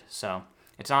interested. So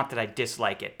it's not that I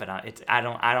dislike it, but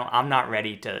I'm not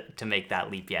ready to make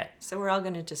that leap yet. So we're all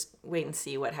going to just wait and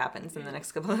see what happens in the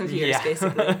next couple of years,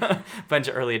 basically. Bunch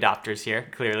of early adopters here,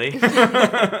 clearly.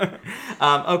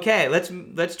 Okay,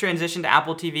 let's transition to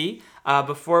Apple TV.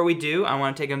 Before we do, I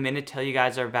want to take a minute to tell you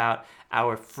guys about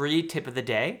our free tip of the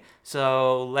day.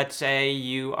 So let's say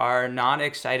you are not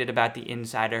excited about the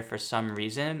Insider for some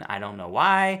reason. I don't know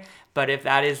why, but if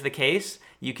that is the case,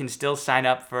 you can still sign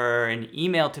up for an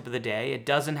email tip of the day. It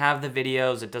doesn't have the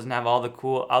videos. It doesn't have all the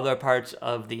cool other parts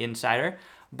of the Insider,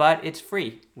 but it's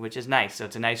free, which is nice. So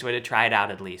it's a nice way to try it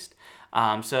out at least.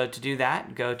 So to do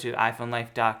that, go to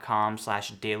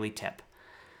iPhoneLife.com/dailytip.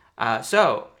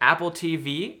 So Apple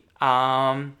TV,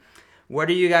 what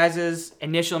are you guys'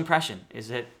 initial impression? Is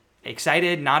it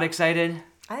excited, not excited?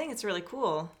 I think it's really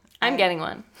cool. I'm getting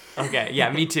one. Okay,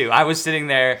 yeah, me too. I was sitting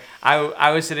there.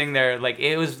 I was sitting there like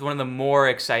it was one of the more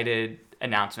excited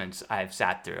announcements I've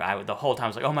sat through. The whole time I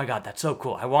was like, oh my God, that's so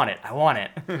cool. I want it.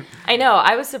 I know.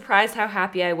 I was surprised how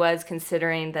happy I was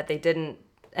considering that they didn't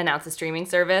announce a streaming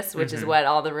service, which is what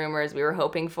all the rumors we were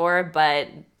hoping for. But,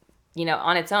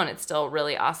 on its own, it's still a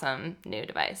really awesome new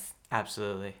device.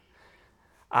 Absolutely.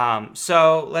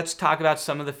 So let's talk about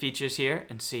some of the features here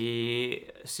and see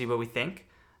what we think.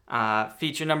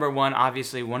 Feature number one,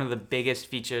 obviously one of the biggest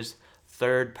features,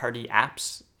 third-party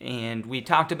apps. And we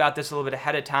talked about this a little bit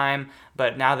ahead of time,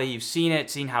 but now that you've seen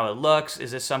how it looks,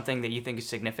 is this something that you think is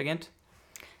significant?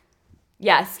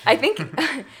 Yes, I think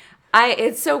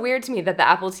it's so weird to me that the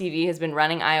Apple TV has been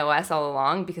running iOS all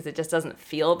along because it just doesn't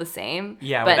feel the same.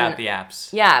 Yeah, without the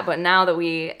apps. Yeah, but now that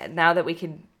we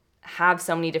could have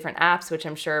so many different apps, which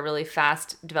I'm sure really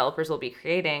fast developers will be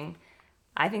creating,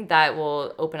 I think that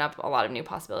will open up a lot of new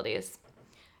possibilities.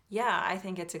 Yeah, I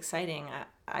think it's exciting.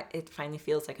 It finally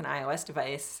feels like an iOS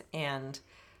device, and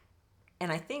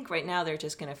I think right now they're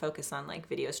just going to focus on like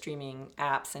video streaming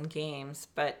apps and games,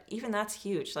 but even that's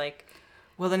huge.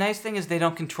 Well, the nice thing is they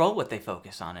don't control what they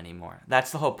focus on anymore.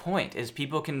 That's the whole point, is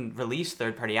people can release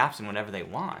third-party apps in whatever they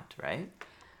want, right?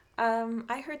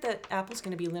 I heard that Apple's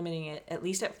going to be limiting it, at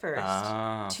least at first,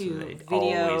 to so they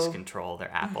video. Always control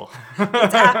their Apple.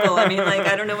 It's Apple. I mean,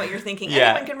 I don't know what you're thinking. Yeah.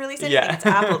 Anyone can release anything. Yeah. It's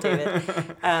Apple, David.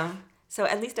 So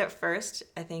at least at first,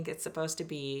 I think it's supposed to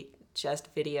be just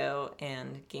video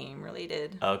and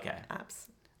game-related apps.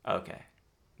 Okay.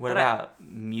 What about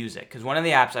music? Because one of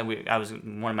the apps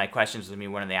one of my questions was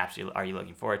one of the apps are you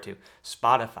looking forward to?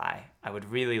 Spotify. I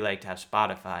would really like to have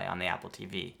Spotify on the Apple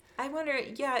TV. I wonder,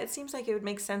 yeah, it seems like it would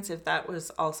make sense if that was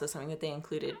also something that they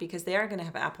included, because they are going to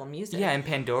have Apple Music. Yeah, and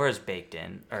Pandora's baked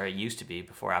in, or it used to be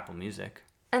before Apple Music.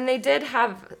 And they did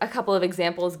have a couple of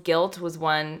examples. Guilt was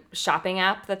one shopping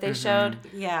app that they showed.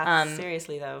 Yeah,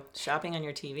 seriously though, shopping on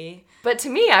your TV. But to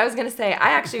me, I was going to say, I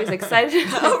actually was excited.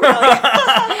 Oh,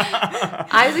 really?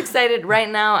 I was excited. Right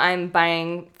now, I'm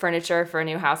buying furniture for a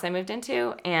new house I moved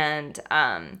into, and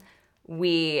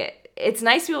it's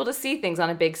nice to be able to see things on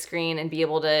a big screen and be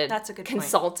able to That's a good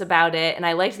consult about it. And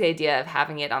I liked the idea of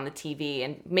having it on the TV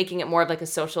and making it more of like a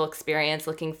social experience,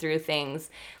 looking through things.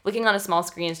 Looking on a small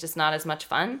screen is just not as much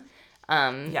fun.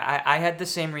 Yeah, I had the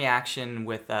same reaction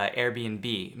with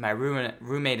Airbnb. My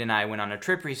roommate and I went on a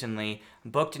trip recently,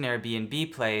 booked an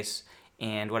Airbnb place,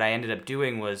 and what I ended up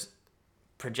doing was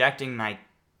projecting my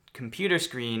computer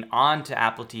screen onto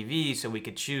Apple TV so we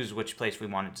could choose which place we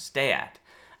wanted to stay at.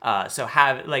 So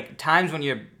have like times when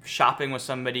you're shopping with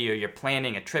somebody or you're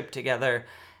planning a trip together,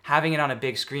 having it on a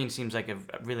big screen seems like it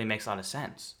really makes a lot of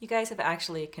sense. You guys have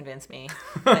actually convinced me.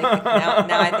 Like,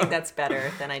 now I think that's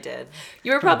better than I did.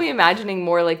 You were probably imagining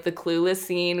more like the Clueless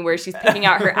scene where she's picking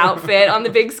out her outfit on the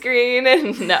big screen,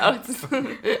 and no.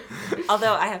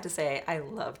 Although I have to say, I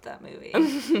loved that movie.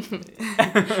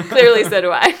 Clearly, so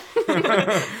do I.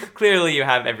 Clearly, you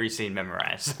have every scene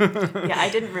memorized. Yeah, I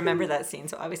didn't remember that scene,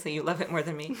 so obviously you love it more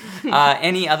than me.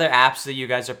 Any other apps that you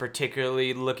guys are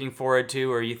particularly looking forward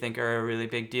to or you think are a really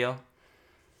big deal?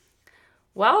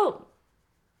 Well,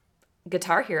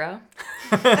 Guitar Hero.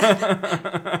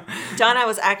 Donna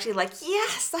was actually like,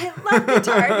 yes, I love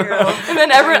Guitar Hero. And then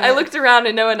I looked around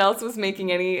and no one else was making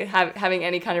having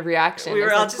any kind of reaction. We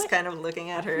were all just kind of looking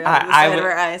at her out of the side of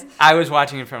our eyes. I was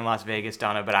watching it from Las Vegas,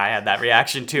 Donna, but I had that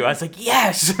reaction too. I was like,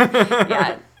 yes!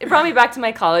 Yeah, it brought me back to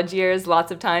my college years,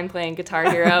 lots of time playing Guitar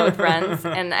Hero with friends.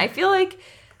 And I feel like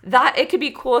that it could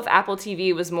be cool if Apple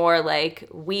TV was more like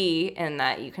Wii, and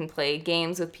that you can play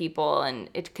games with people, and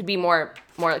it could be more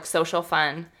like social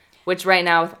fun. Which right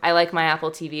now I like my Apple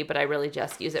TV, but I really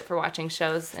just use it for watching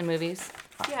shows and movies.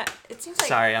 Yeah, it seems like...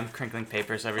 Sorry, I'm crinkling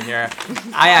papers over here.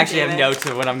 I actually have notes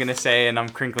of what I'm going to say, and I'm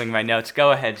crinkling my notes.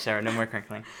 Go ahead, Sarah. No more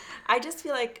crinkling. I just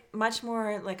feel like much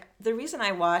more like the reason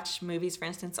I watch movies, for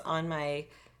instance, on my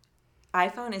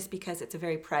iPhone is because it's a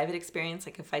very private experience.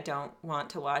 Like if I don't want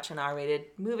to watch an R-rated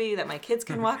movie that my kids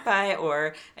can walk by,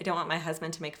 or I don't want my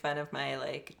husband to make fun of my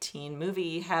like teen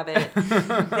movie habit,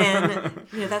 then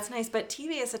that's nice. But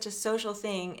TV is such a social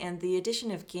thing, and the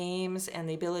addition of games and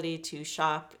the ability to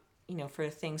shop, for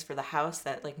things for the house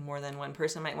that like more than one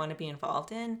person might want to be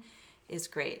involved in is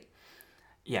great.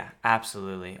 Yeah,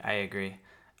 absolutely. I agree.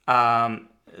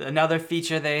 Another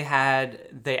feature they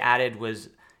added was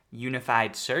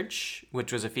unified search,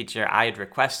 which was a feature I had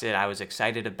requested. I was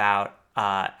excited about.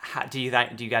 Do you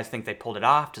guys think they pulled it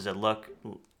off? Does it look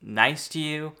nice to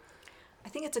you? I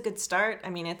think it's a good start. I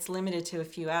mean, it's limited to a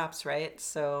few apps, right?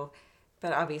 So,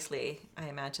 but obviously, I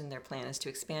imagine their plan is to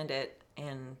expand it,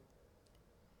 and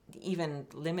even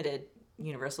limited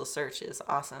universal search is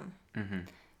awesome. Mm-hmm.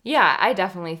 Yeah, I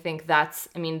definitely think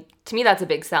to me, that's a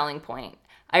big selling point.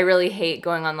 I really hate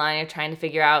going online and trying to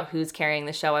figure out who's carrying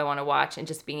the show I want to watch, and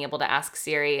just being able to ask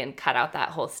Siri and cut out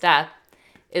that whole step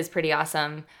is pretty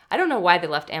awesome. I don't know why they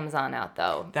left Amazon out,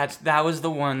 though. That was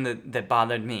the one that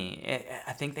bothered me.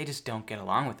 I think they just don't get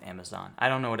along with Amazon. I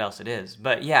don't know what else it is.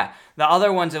 But yeah, the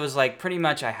other ones, it was like pretty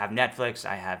much I have Netflix,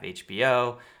 I have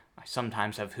HBO, I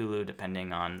sometimes have Hulu,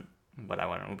 depending on what I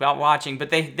want to about watching.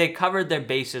 But they covered their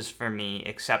bases for me,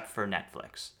 except for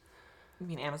Netflix. You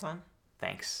mean Amazon?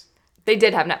 Thanks. They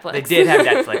did have Netflix. They did have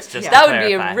Netflix, just That to would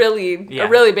clarify. be a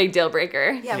really big deal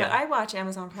breaker. Yeah, but I watch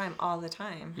Amazon Prime all the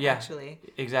time, actually.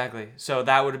 Exactly. So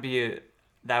that would be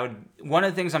one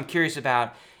of the things I'm curious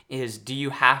about is, do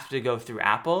you have to go through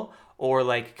Apple, or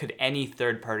like could any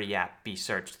third-party app be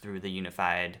searched through the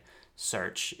unified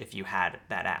search if you had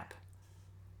that app?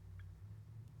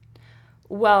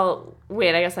 Well,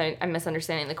 wait, I guess I'm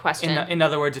misunderstanding the question. In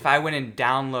other words, if I went and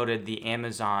downloaded the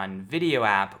Amazon Video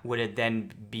app, would it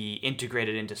then be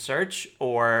integrated into search,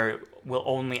 or will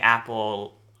only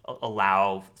Apple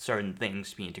allow certain things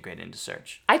to be integrated into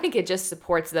search? I think it just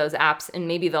supports those apps, and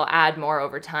maybe they'll add more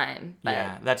over time. But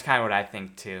yeah, that's kind of what I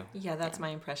think too. Yeah, that's my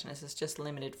impression. Is it's just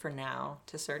limited for now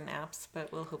to certain apps,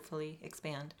 but will hopefully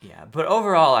expand. Yeah, but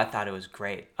overall, I thought it was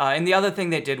great. And the other thing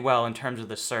they did well in terms of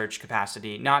the search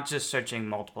capacity, not just searching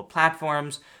multiple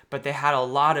platforms, but they had a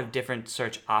lot of different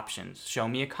search options. Show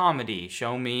me a comedy,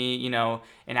 show me,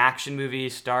 an action movie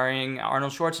starring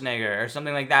Arnold Schwarzenegger or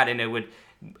something like that, and it would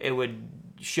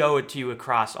show it to you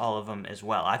across all of them as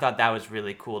well. I thought that was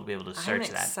really cool to be able to search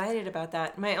I'm that. excited about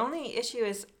that. My only issue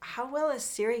is, how well is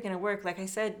Siri going to work? Like I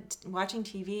said, watching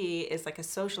TV is like a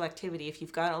social activity. If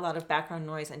you've got a lot of background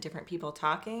noise and different people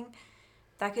talking,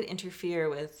 that could interfere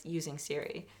with using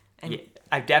Siri. And Yeah,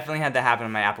 I've definitely had that happen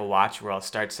on my Apple Watch where I'll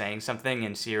start saying something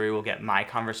and Siri will get my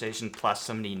conversation plus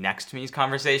somebody next to me's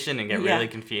conversation and get really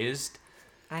confused.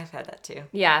 I've had that too.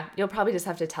 Yeah, you'll probably just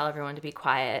have to tell everyone to be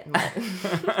quiet. And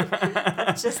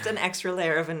That's just an extra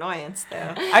layer of annoyance,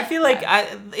 though. I feel like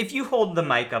if you hold the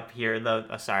mic up here,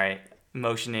 I'm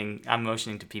motioning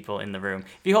to people in the room.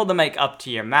 If you hold the mic up to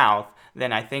your mouth,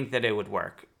 then I think that it would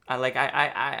work.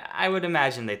 I would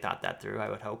imagine they thought that through. I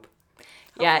would hope.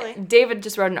 Yeah, Hopefully. David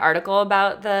just wrote an article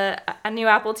about a new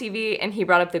Apple TV, and he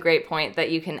brought up the great point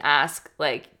that you can ask,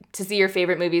 like, to see your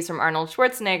favorite movies from Arnold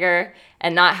Schwarzenegger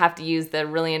and not have to use the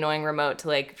really annoying remote to,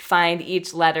 like, find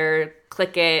each letter,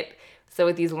 click it. So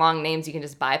with these long names, you can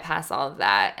just bypass all of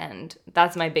that. And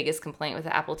that's my biggest complaint with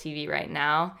the Apple TV right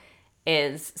now,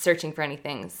 is searching for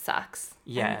anything sucks.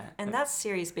 Yeah. And that's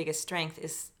Siri's biggest strength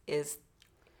is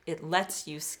it lets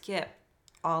you skip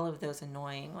all of those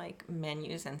annoying like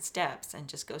menus and steps and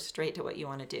just go straight to what you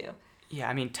want to do. Yeah,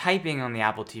 I mean, typing on the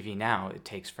Apple TV now, it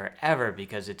takes forever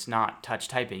because it's not touch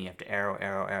typing. You have to arrow,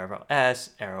 arrow, arrow,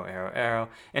 S, arrow, arrow, arrow.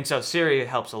 And so Siri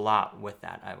helps a lot with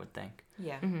that, I would think.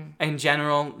 Yeah. In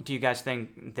general, do you guys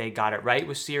think they got it right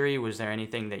with Siri? Was there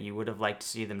anything that you would have liked to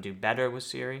see them do better with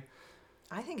Siri?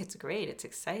 I think it's great. It's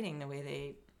exciting the way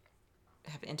they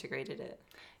have integrated it.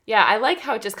 Yeah, I like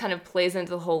how it just kind of plays into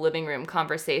the whole living room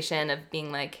conversation of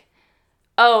being like,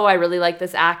 oh, I really like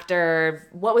this actor.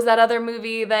 What was that other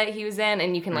movie that he was in?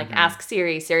 And you can like ask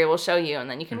Siri. Siri will show you, and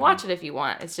then you can watch it if you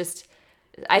want. It's just,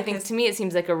 I think to me it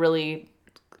seems like a really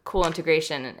cool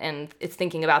integration, and it's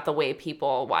thinking about the way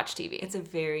people watch TV. It's a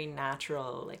very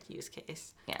natural like use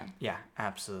case. Yeah. Yeah,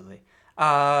 absolutely.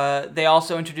 They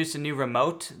also introduced a new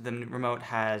remote. The remote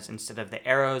has, instead of the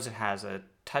arrows, it has a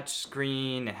touch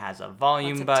screen. It has a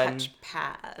volume It's a button.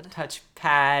 touch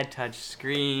Touch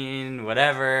screen,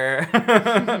 whatever.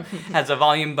 Has a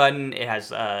volume button. It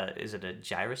has, is it a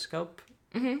gyroscope?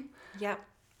 Yep.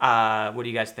 What do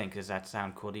you guys think? Does that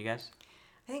sound cool to you guys?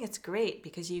 I think it's great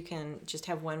because you can just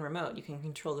have one remote. You can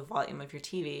control the volume of your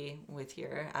TV with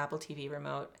your Apple TV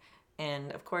remote.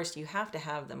 And of course, you have to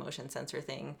have the motion sensor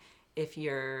thing if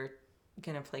you're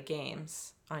going to play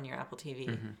games on your Apple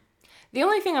TV. The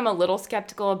only thing I'm a little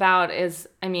skeptical about is,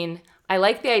 I mean, I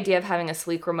like the idea of having a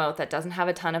sleek remote that doesn't have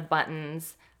a ton of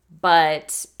buttons,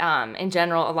 but in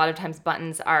general, a lot of times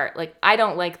buttons are, like, I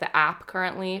don't like the app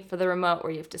currently for the remote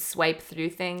where you have to swipe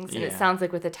through things, and it Yeah. sounds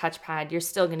like with a touchpad, you're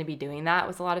still going to be doing that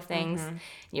with a lot of things.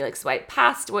 You, like, swipe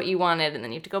past what you wanted, and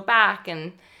then you have to go back,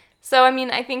 and so, I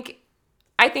mean, I think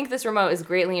this remote is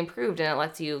greatly improved, and it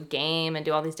lets you game and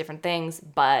do all these different things,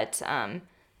 but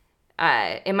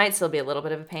it might still be a little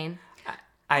bit of a pain.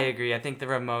 I agree. I think the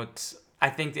remotes, I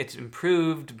think it's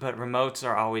improved, but remotes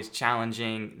are always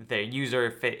challenging. The user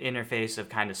interface of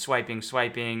kind of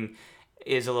swiping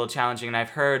is a little challenging. And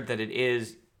I've heard that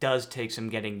does take some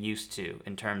getting used to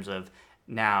in terms of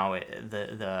now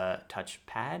the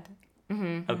touchpad.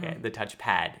 Okay, the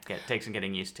touchpad takes some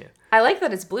getting used to. I like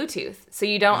that it's Bluetooth, so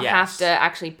you don't have Yes. to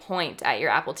actually point at your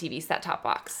Apple TV set-top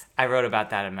box. I wrote about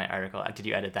that in my article. Did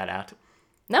you edit that out?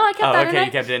 No, I kept that in Okay, it.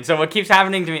 you kept it in. So what keeps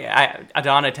happening to me,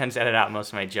 Adana tends to edit out most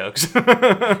of my jokes. This one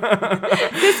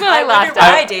I laughed wonder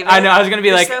at. why, David. I know. I was gonna be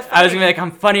You're like, so I was funny. gonna be like,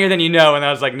 I'm funnier than you know, and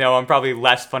I was like, no, I'm probably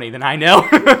less funny than I know.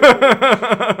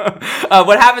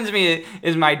 What happens to me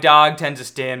is my dog tends to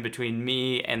stand between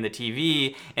me and the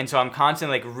TV, and so I'm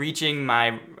constantly like reaching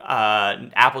my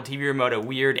Apple TV remote at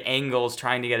weird angles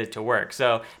trying to get it to work.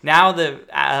 So now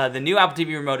the new Apple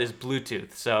TV remote is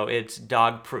Bluetooth, so it's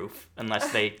dog proof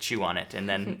unless they chew on it, and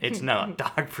then it's not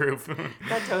dog proof.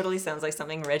 That totally sounds like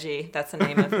something Reggie, that's the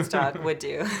name of his dog, would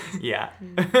do. Yeah,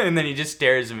 and then he just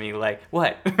stares at me like,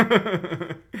 what?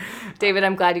 David,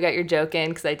 I'm glad you got your joke in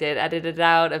because I did edit it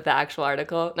out of the actual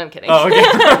article. No, I'm kidding. Oh,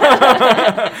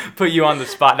 okay. Put you on the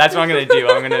spot. That's what I'm going to do.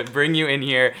 I'm going to bring you in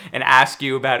here and ask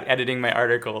you about editing my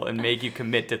article and make you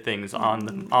commit to things on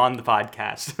the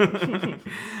podcast.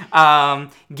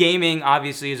 Gaming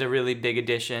obviously is a really big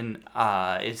addition.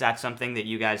 Is that something that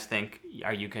you guys think,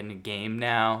 are you going to game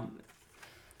now?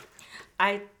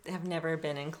 I have never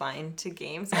been inclined to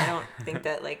games. I don't think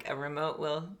that like a remote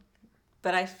will,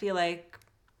 but I feel like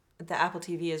the Apple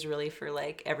TV is really for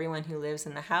like everyone who lives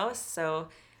in the house. So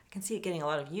I can see it getting a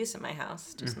lot of use in my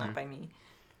house, just not by me.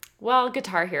 Well,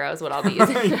 Guitar Hero is what I'll be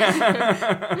using.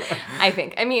 I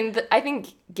think. I mean, I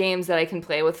think games that I can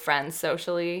play with friends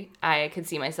socially, I could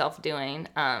see myself doing.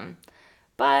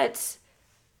 But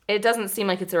it doesn't seem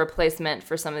like it's a replacement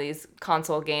for some of these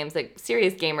console games. Like,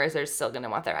 serious gamers are still going to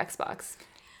want their Xbox.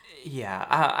 Yeah,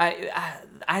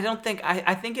 I don't think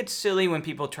I think it's silly when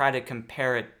people try to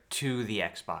compare it to the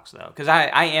Xbox though, because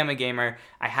I am a gamer.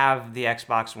 I have the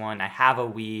Xbox One, I have a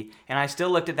Wii, and I still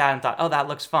looked at that and thought, oh, that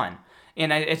looks fun.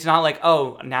 And it's not like,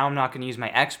 oh, now I'm not going to use my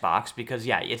Xbox because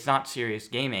yeah, it's not serious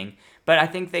gaming. But I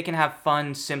think they can have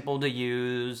fun, simple to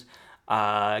use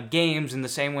games in the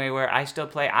same way where I still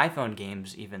play iPhone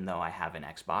games even though I have an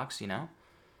Xbox. You know?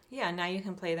 Yeah, now you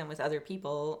can play them with other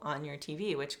people on your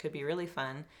TV, which could be really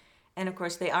fun. And of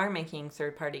course, they are making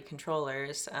third-party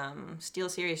controllers.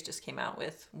 SteelSeries just came out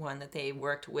with one that they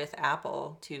worked with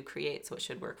Apple to create, so it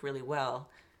should work really well.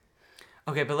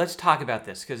 Okay, but let's talk about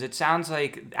this because it sounds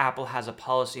like Apple has a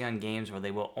policy on games where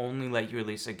they will only let you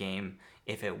release a game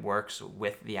if it works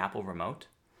with the Apple remote.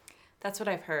 That's what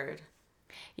I've heard.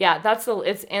 Yeah,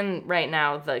 it's in right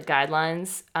now the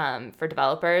guidelines for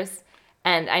developers.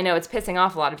 And I know it's pissing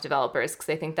off a lot of developers because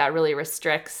they think that really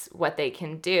restricts what they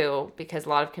can do because a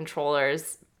lot of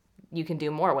controllers you can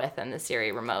do more with than the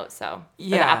Siri remote, or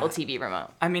the Apple TV remote.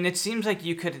 I mean, it seems like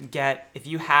you could get, if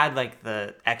you had like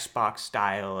the Xbox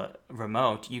style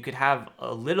remote, you could have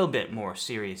a little bit more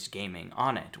serious gaming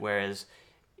on it, whereas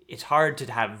it's hard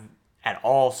to have at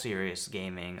all serious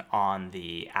gaming on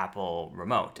the Apple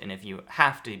remote. And if you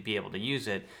have to be able to use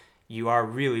it, you are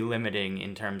really limiting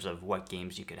in terms of what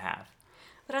games you could have.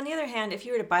 But on the other hand, if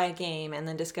you were to buy a game and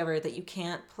then discover that you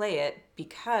can't play it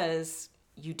because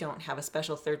you don't have a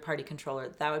special third-party controller,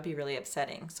 that would be really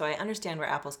upsetting. So I understand where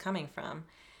Apple's coming from.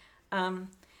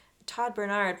 Todd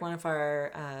Bernard, one of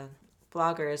our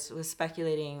bloggers, was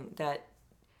speculating that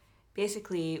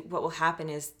basically what will happen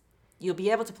is you'll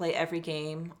be able to play every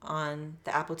game on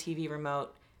the Apple TV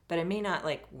remote, but it may not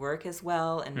like work as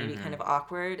well and maybe kind of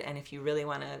awkward. And if you really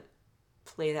want to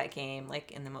play that game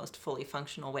like in the most fully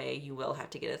functional way, you will have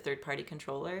to get a third-party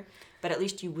controller, but at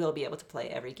least you will be able to play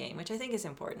every game, which I think is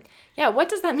important. Yeah, what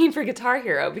does that mean for Guitar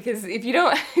Hero? Because if you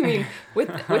don't, I mean,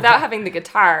 without having the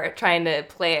guitar, trying to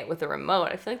play it with the remote,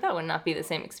 I feel like that would not be the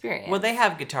same experience. Well, they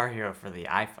have Guitar Hero for the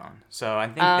iPhone, so I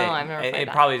think I've never played it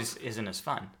that. probably just isn't as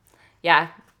fun. Yeah,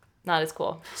 not as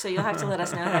cool. So you'll have to let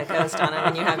us know how it goes, Donna,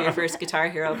 when you have your first Guitar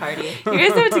Hero party. You guys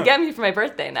know what to get me for my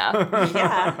birthday now.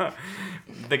 Yeah.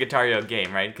 The Guitar Hero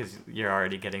game, right? Because you're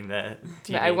already getting the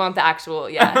TV. I want the actual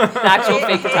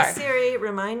fake guitar. Hey Siri,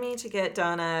 remind me to get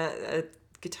Donna a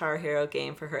Guitar Hero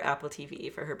game for her Apple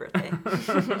TV for her birthday.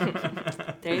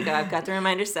 There you go. I've got the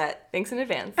reminder set. Thanks in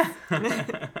advance.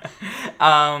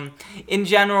 In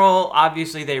general,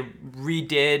 obviously they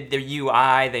redid the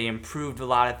UI. They improved a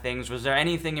lot of things. Was there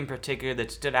anything in particular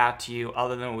that stood out to you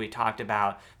other than what we talked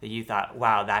about that you thought,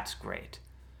 wow, that's great?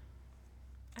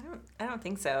 I don't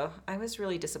think so. I was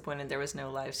really disappointed there was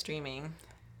no live streaming.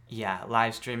 Yeah,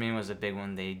 live streaming was a big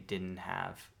one they didn't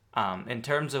have. In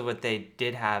terms of what they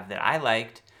did have that I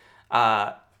liked,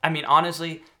 I mean,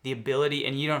 honestly, the ability,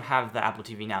 and you don't have the Apple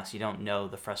TV now, so you don't know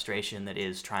the frustration that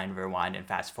is trying to rewind and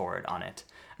fast forward on it.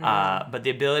 But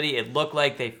the ability, it looked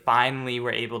like they finally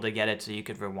were able to get it so you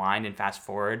could rewind and fast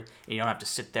forward, and you don't have to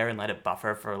sit there and let it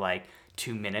buffer for like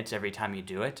 2 minutes every time you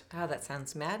do it. Oh, that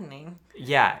sounds maddening.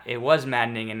 Yeah, it was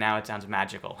maddening, and now it sounds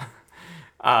magical.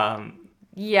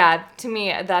 Yeah, to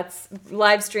me, that's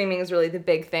live streaming is really the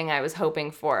big thing I was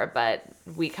hoping for, but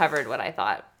we covered what I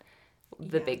thought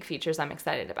the big features I'm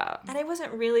excited about. And I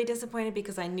wasn't really disappointed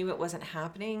because I knew it wasn't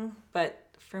happening, but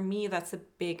for me, that's a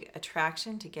big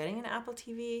attraction to getting an Apple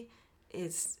TV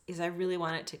is I really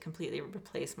want it to completely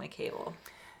replace my cable.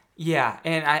 Yeah,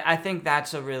 and I think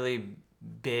that's a really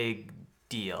big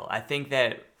deal. I think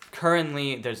that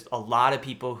currently there's a lot of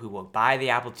people who will buy the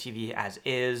Apple TV as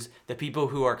is. The people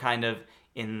who are kind of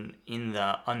in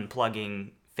the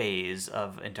unplugging phase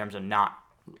of in terms of not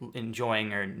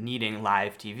enjoying or needing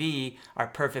live TV are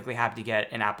perfectly happy to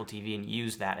get an Apple TV and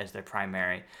use that as their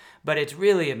primary. But it's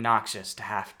really obnoxious to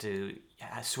have to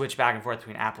switch back and forth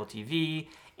between Apple TV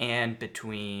and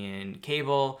between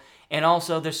cable. And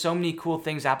also, there's so many cool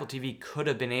things Apple TV could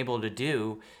have been able to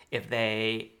do if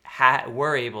they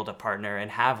were able to partner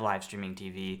and have live streaming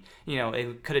TV. You know,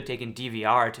 it could have taken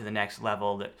DVR to the next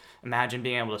level. Imagine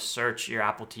being able to search your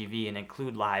Apple TV and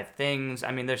include live things.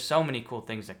 I mean, there's so many cool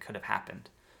things that could have happened.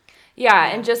 Yeah,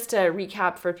 and just to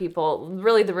recap for people,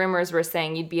 really the rumors were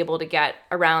saying you'd be able to get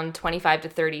around 25 to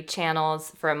 30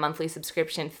 channels for a monthly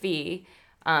subscription fee,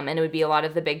 and it would be a lot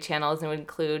of the big channels, and it would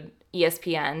include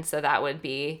ESPN, so that would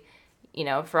be, you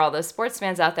know, for all those sports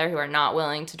fans out there who are not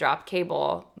willing to drop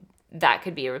cable, that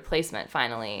could be a replacement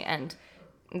finally, and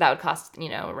that would cost, you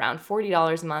know, around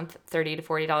 $40 a month, $30 to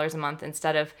 $40 a month,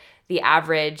 instead of the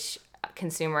average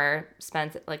consumer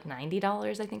spends like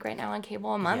 $90, I think, right now on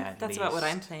cable a month. Yeah, at That's about what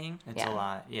I'm least. paying. It's Yeah. a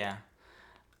lot, yeah.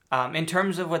 In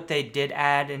terms of what they did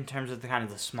add, in terms of the kind of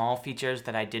the small features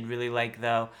that I did really like,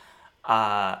 though,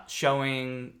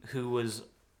 showing who was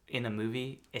in a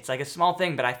movie. It's like a small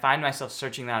thing, but I find myself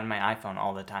searching that on my iPhone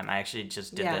all the time. I actually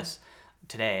just did this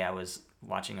today. I was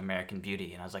watching American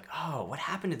Beauty, and I was like, oh, what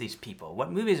happened to these people?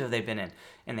 What movies have they been in?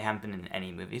 And they haven't been in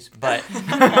any movies. But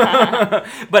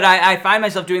but I find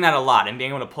myself doing that a lot, and being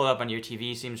able to pull it up on your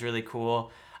TV seems really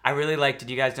cool. I really like, did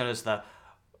you guys notice the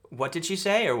what did she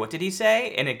say or what did he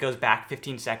say? And it goes back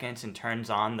 15 seconds and turns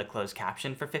on the closed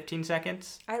caption for 15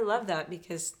 seconds. I love that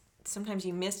because sometimes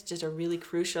you miss just a really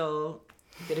crucial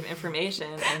bit of information.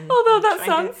 And Although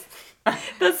trying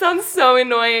that sounds so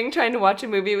annoying trying to watch a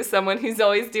movie with someone who's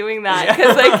always doing that.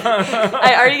 Because like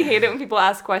I already hate it when people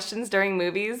ask questions during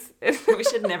movies. we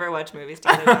should never watch movies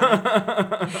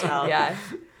together. Yeah.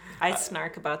 I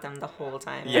snark about them the whole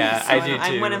time. Yeah, I do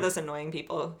I'm one too. of those annoying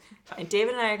people. Fine.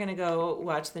 David and I are going to go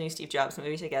watch the new Steve Jobs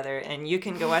movie together, and you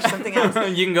can go watch something else.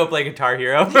 You can go play Guitar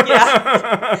Hero.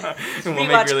 Yeah. And we'll Rewatch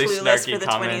make really Clueless snarky for the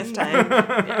comments.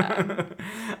 20th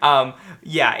time.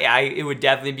 It would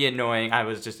definitely be annoying. I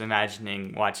was just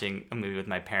imagining watching a movie with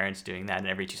my parents doing that, and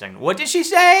every 2 seconds, what did she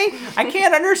say? I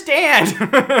can't understand.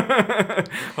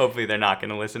 Hopefully they're not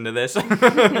going to listen to this.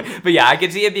 But yeah, I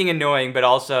could see it being annoying, but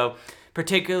also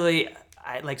particularly,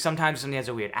 sometimes somebody has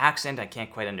a weird accent I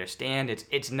can't quite understand.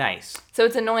 It's nice. So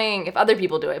it's annoying if other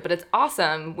people do it, but it's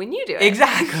awesome when you do it.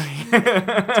 Exactly.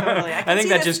 Totally. I think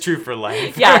that's just true for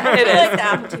life. Yeah, it I feel like is. the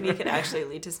Apple TV could actually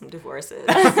lead to some divorces.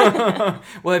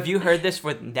 Well, have you heard this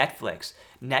with Netflix?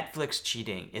 Netflix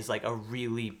cheating is like a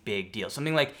really big deal.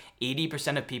 Something like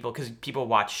 80% of people, because people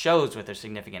watch shows with their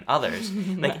significant others,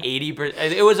 like 80%,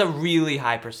 it was a really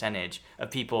high percentage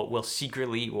of people will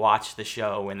secretly watch the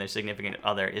show when their significant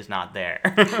other is not there.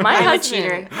 My I'm a husband,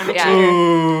 cheater. I'm a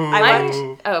yeah.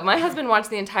 cheater. My husband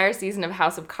watched the entire season of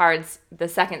House of Cards, the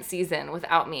second season,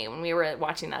 without me when we were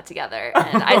watching that together,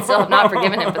 and I still have not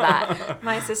forgiven him for that.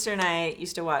 My sister and I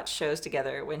used to watch shows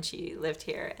together when she lived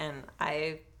here, and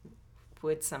I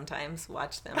would sometimes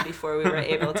watch them before we were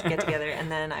able to get together,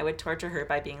 and then I would torture her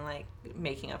by being like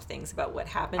making up things about what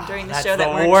happened during the show that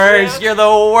weren't worst. true. You're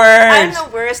the worst.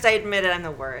 I'm the worst. I admit it. I'm the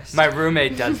worst. My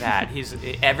roommate does that. He's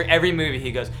every movie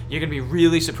he goes, you're gonna be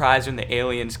really surprised when the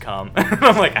aliens come.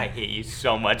 I'm like, I hate you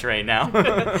so much right now.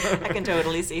 I can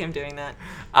totally see him doing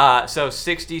that. So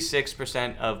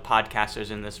 66% of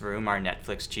podcasters in this room are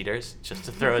Netflix cheaters. Just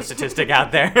to throw a statistic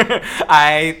out there.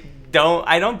 I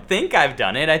don't think I've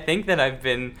done it. I think that I've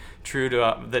been true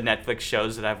to the Netflix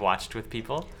shows that I've watched with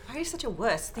people. Why are you such a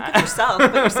wuss? Think of yourself.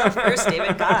 Put yourself first,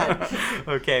 David. God.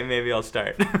 Okay, maybe I'll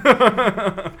start.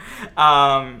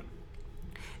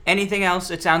 Anything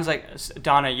else? It sounds like,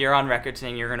 Donna, you're on record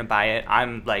saying you're going to buy it.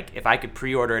 I'm like, if I could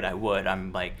pre-order it, I would.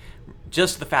 I'm like,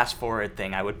 just the fast forward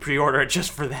thing. I would pre-order it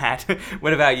just for that.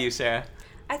 What about you, Sarah?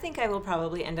 I think I will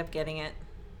probably end up getting it.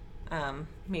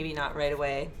 Maybe not right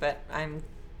away, but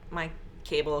my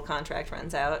cable contract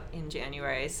runs out in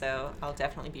January, so I'll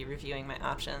definitely be reviewing my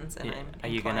options. And Are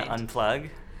you going to inclined- unplug?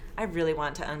 I really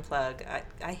want to unplug.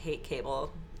 I hate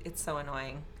cable. It's so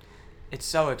annoying. It's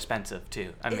so expensive,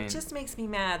 too. I mean, It just makes me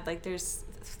mad. Like, there's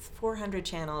 400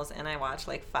 channels, and I watch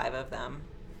like 5 of them.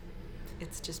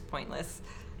 It's just pointless.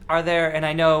 are there, and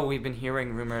I know we've been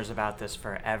hearing rumors about this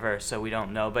forever, so we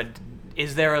don't know, but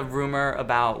is there a rumor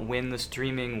about when the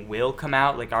streaming will come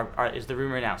out? Like, is the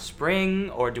rumor now spring,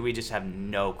 or do we just have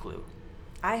no clue?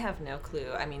 I have no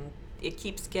clue. I mean, I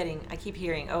keep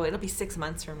hearing, oh, it'll be 6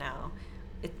 months from now.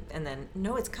 And then,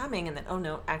 no, it's coming. And then, oh,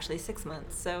 no, actually 6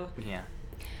 months. So Yeah.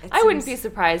 I wouldn't be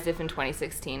surprised if in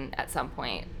 2016 at some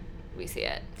point we see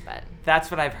it, but That's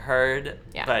what I've heard,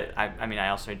 Yeah. but I mean, I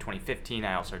also heard 2015,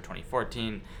 I also heard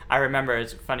 2014. I remember,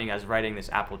 it's funny, I was writing this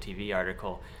Apple TV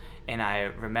article, and I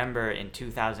remember in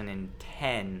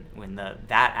 2010 when that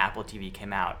Apple TV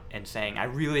came out and saying, I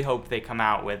really hope they come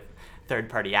out with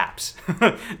third-party apps.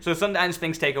 So sometimes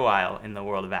things take a while in the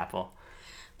world of Apple.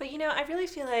 But, I really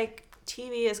feel like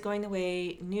TV is going the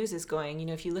way news is going.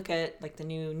 If you look at like the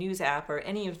new news app or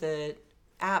any of the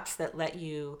apps that let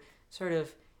you sort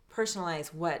of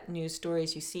personalize what news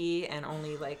stories you see and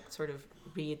only like sort of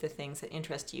read the things that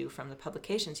interest you from the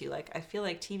publications you like, I feel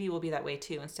like TV will be that way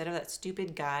too. Instead of that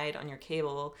stupid guide on your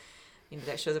cable,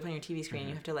 that shows up on your TV screen,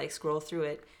 you have to like scroll through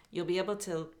it. You'll be able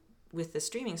to, with the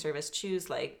streaming service, choose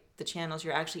like the channels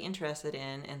you're actually interested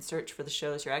in and search for the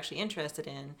shows you're actually interested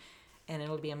in. And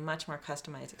it'll be a much more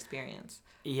customized experience.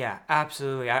 Yeah,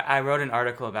 absolutely. I wrote an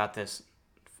article about this.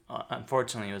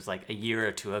 Unfortunately, it was like a year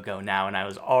or two ago now, and I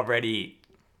was already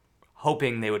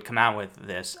hoping they would come out with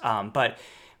this. But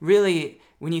really,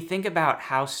 when you think about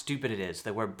how stupid it is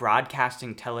that we're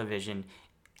broadcasting television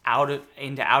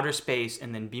into outer space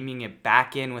and then beaming it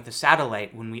back in with a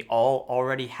satellite when we all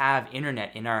already have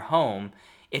internet in our home,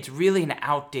 it's really an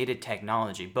outdated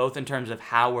technology, both in terms of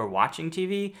how we're watching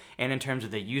TV and in terms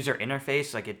of the user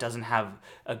interface. Like, it doesn't have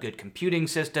a good computing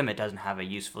system, it doesn't have a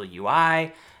useful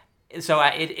UI. So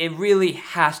it really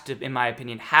has to, in my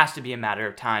opinion, has to be a matter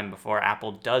of time before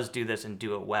Apple does do this and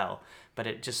do it well. But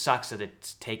it just sucks that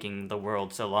it's taking the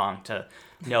world so long to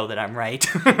know that I'm right.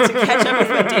 To catch up with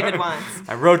what David wants.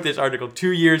 I wrote this article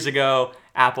 2 years ago.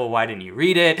 Apple, why didn't you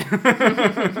read it?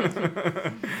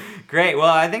 Great.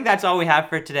 Well, I think that's all we have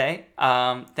for today.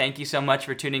 Thank you so much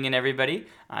for tuning in, everybody.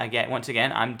 Once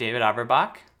again, I'm David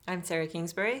Averbach. I'm Sarah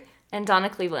Kingsbury. And Donna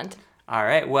Cleveland. All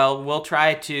right. Well,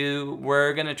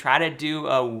 we're going to try to do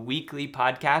a weekly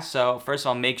podcast. So first of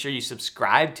all, make sure you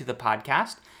subscribe to the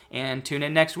podcast and tune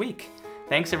in next week.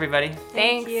 Thanks, everybody. Thanks.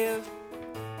 Thank you.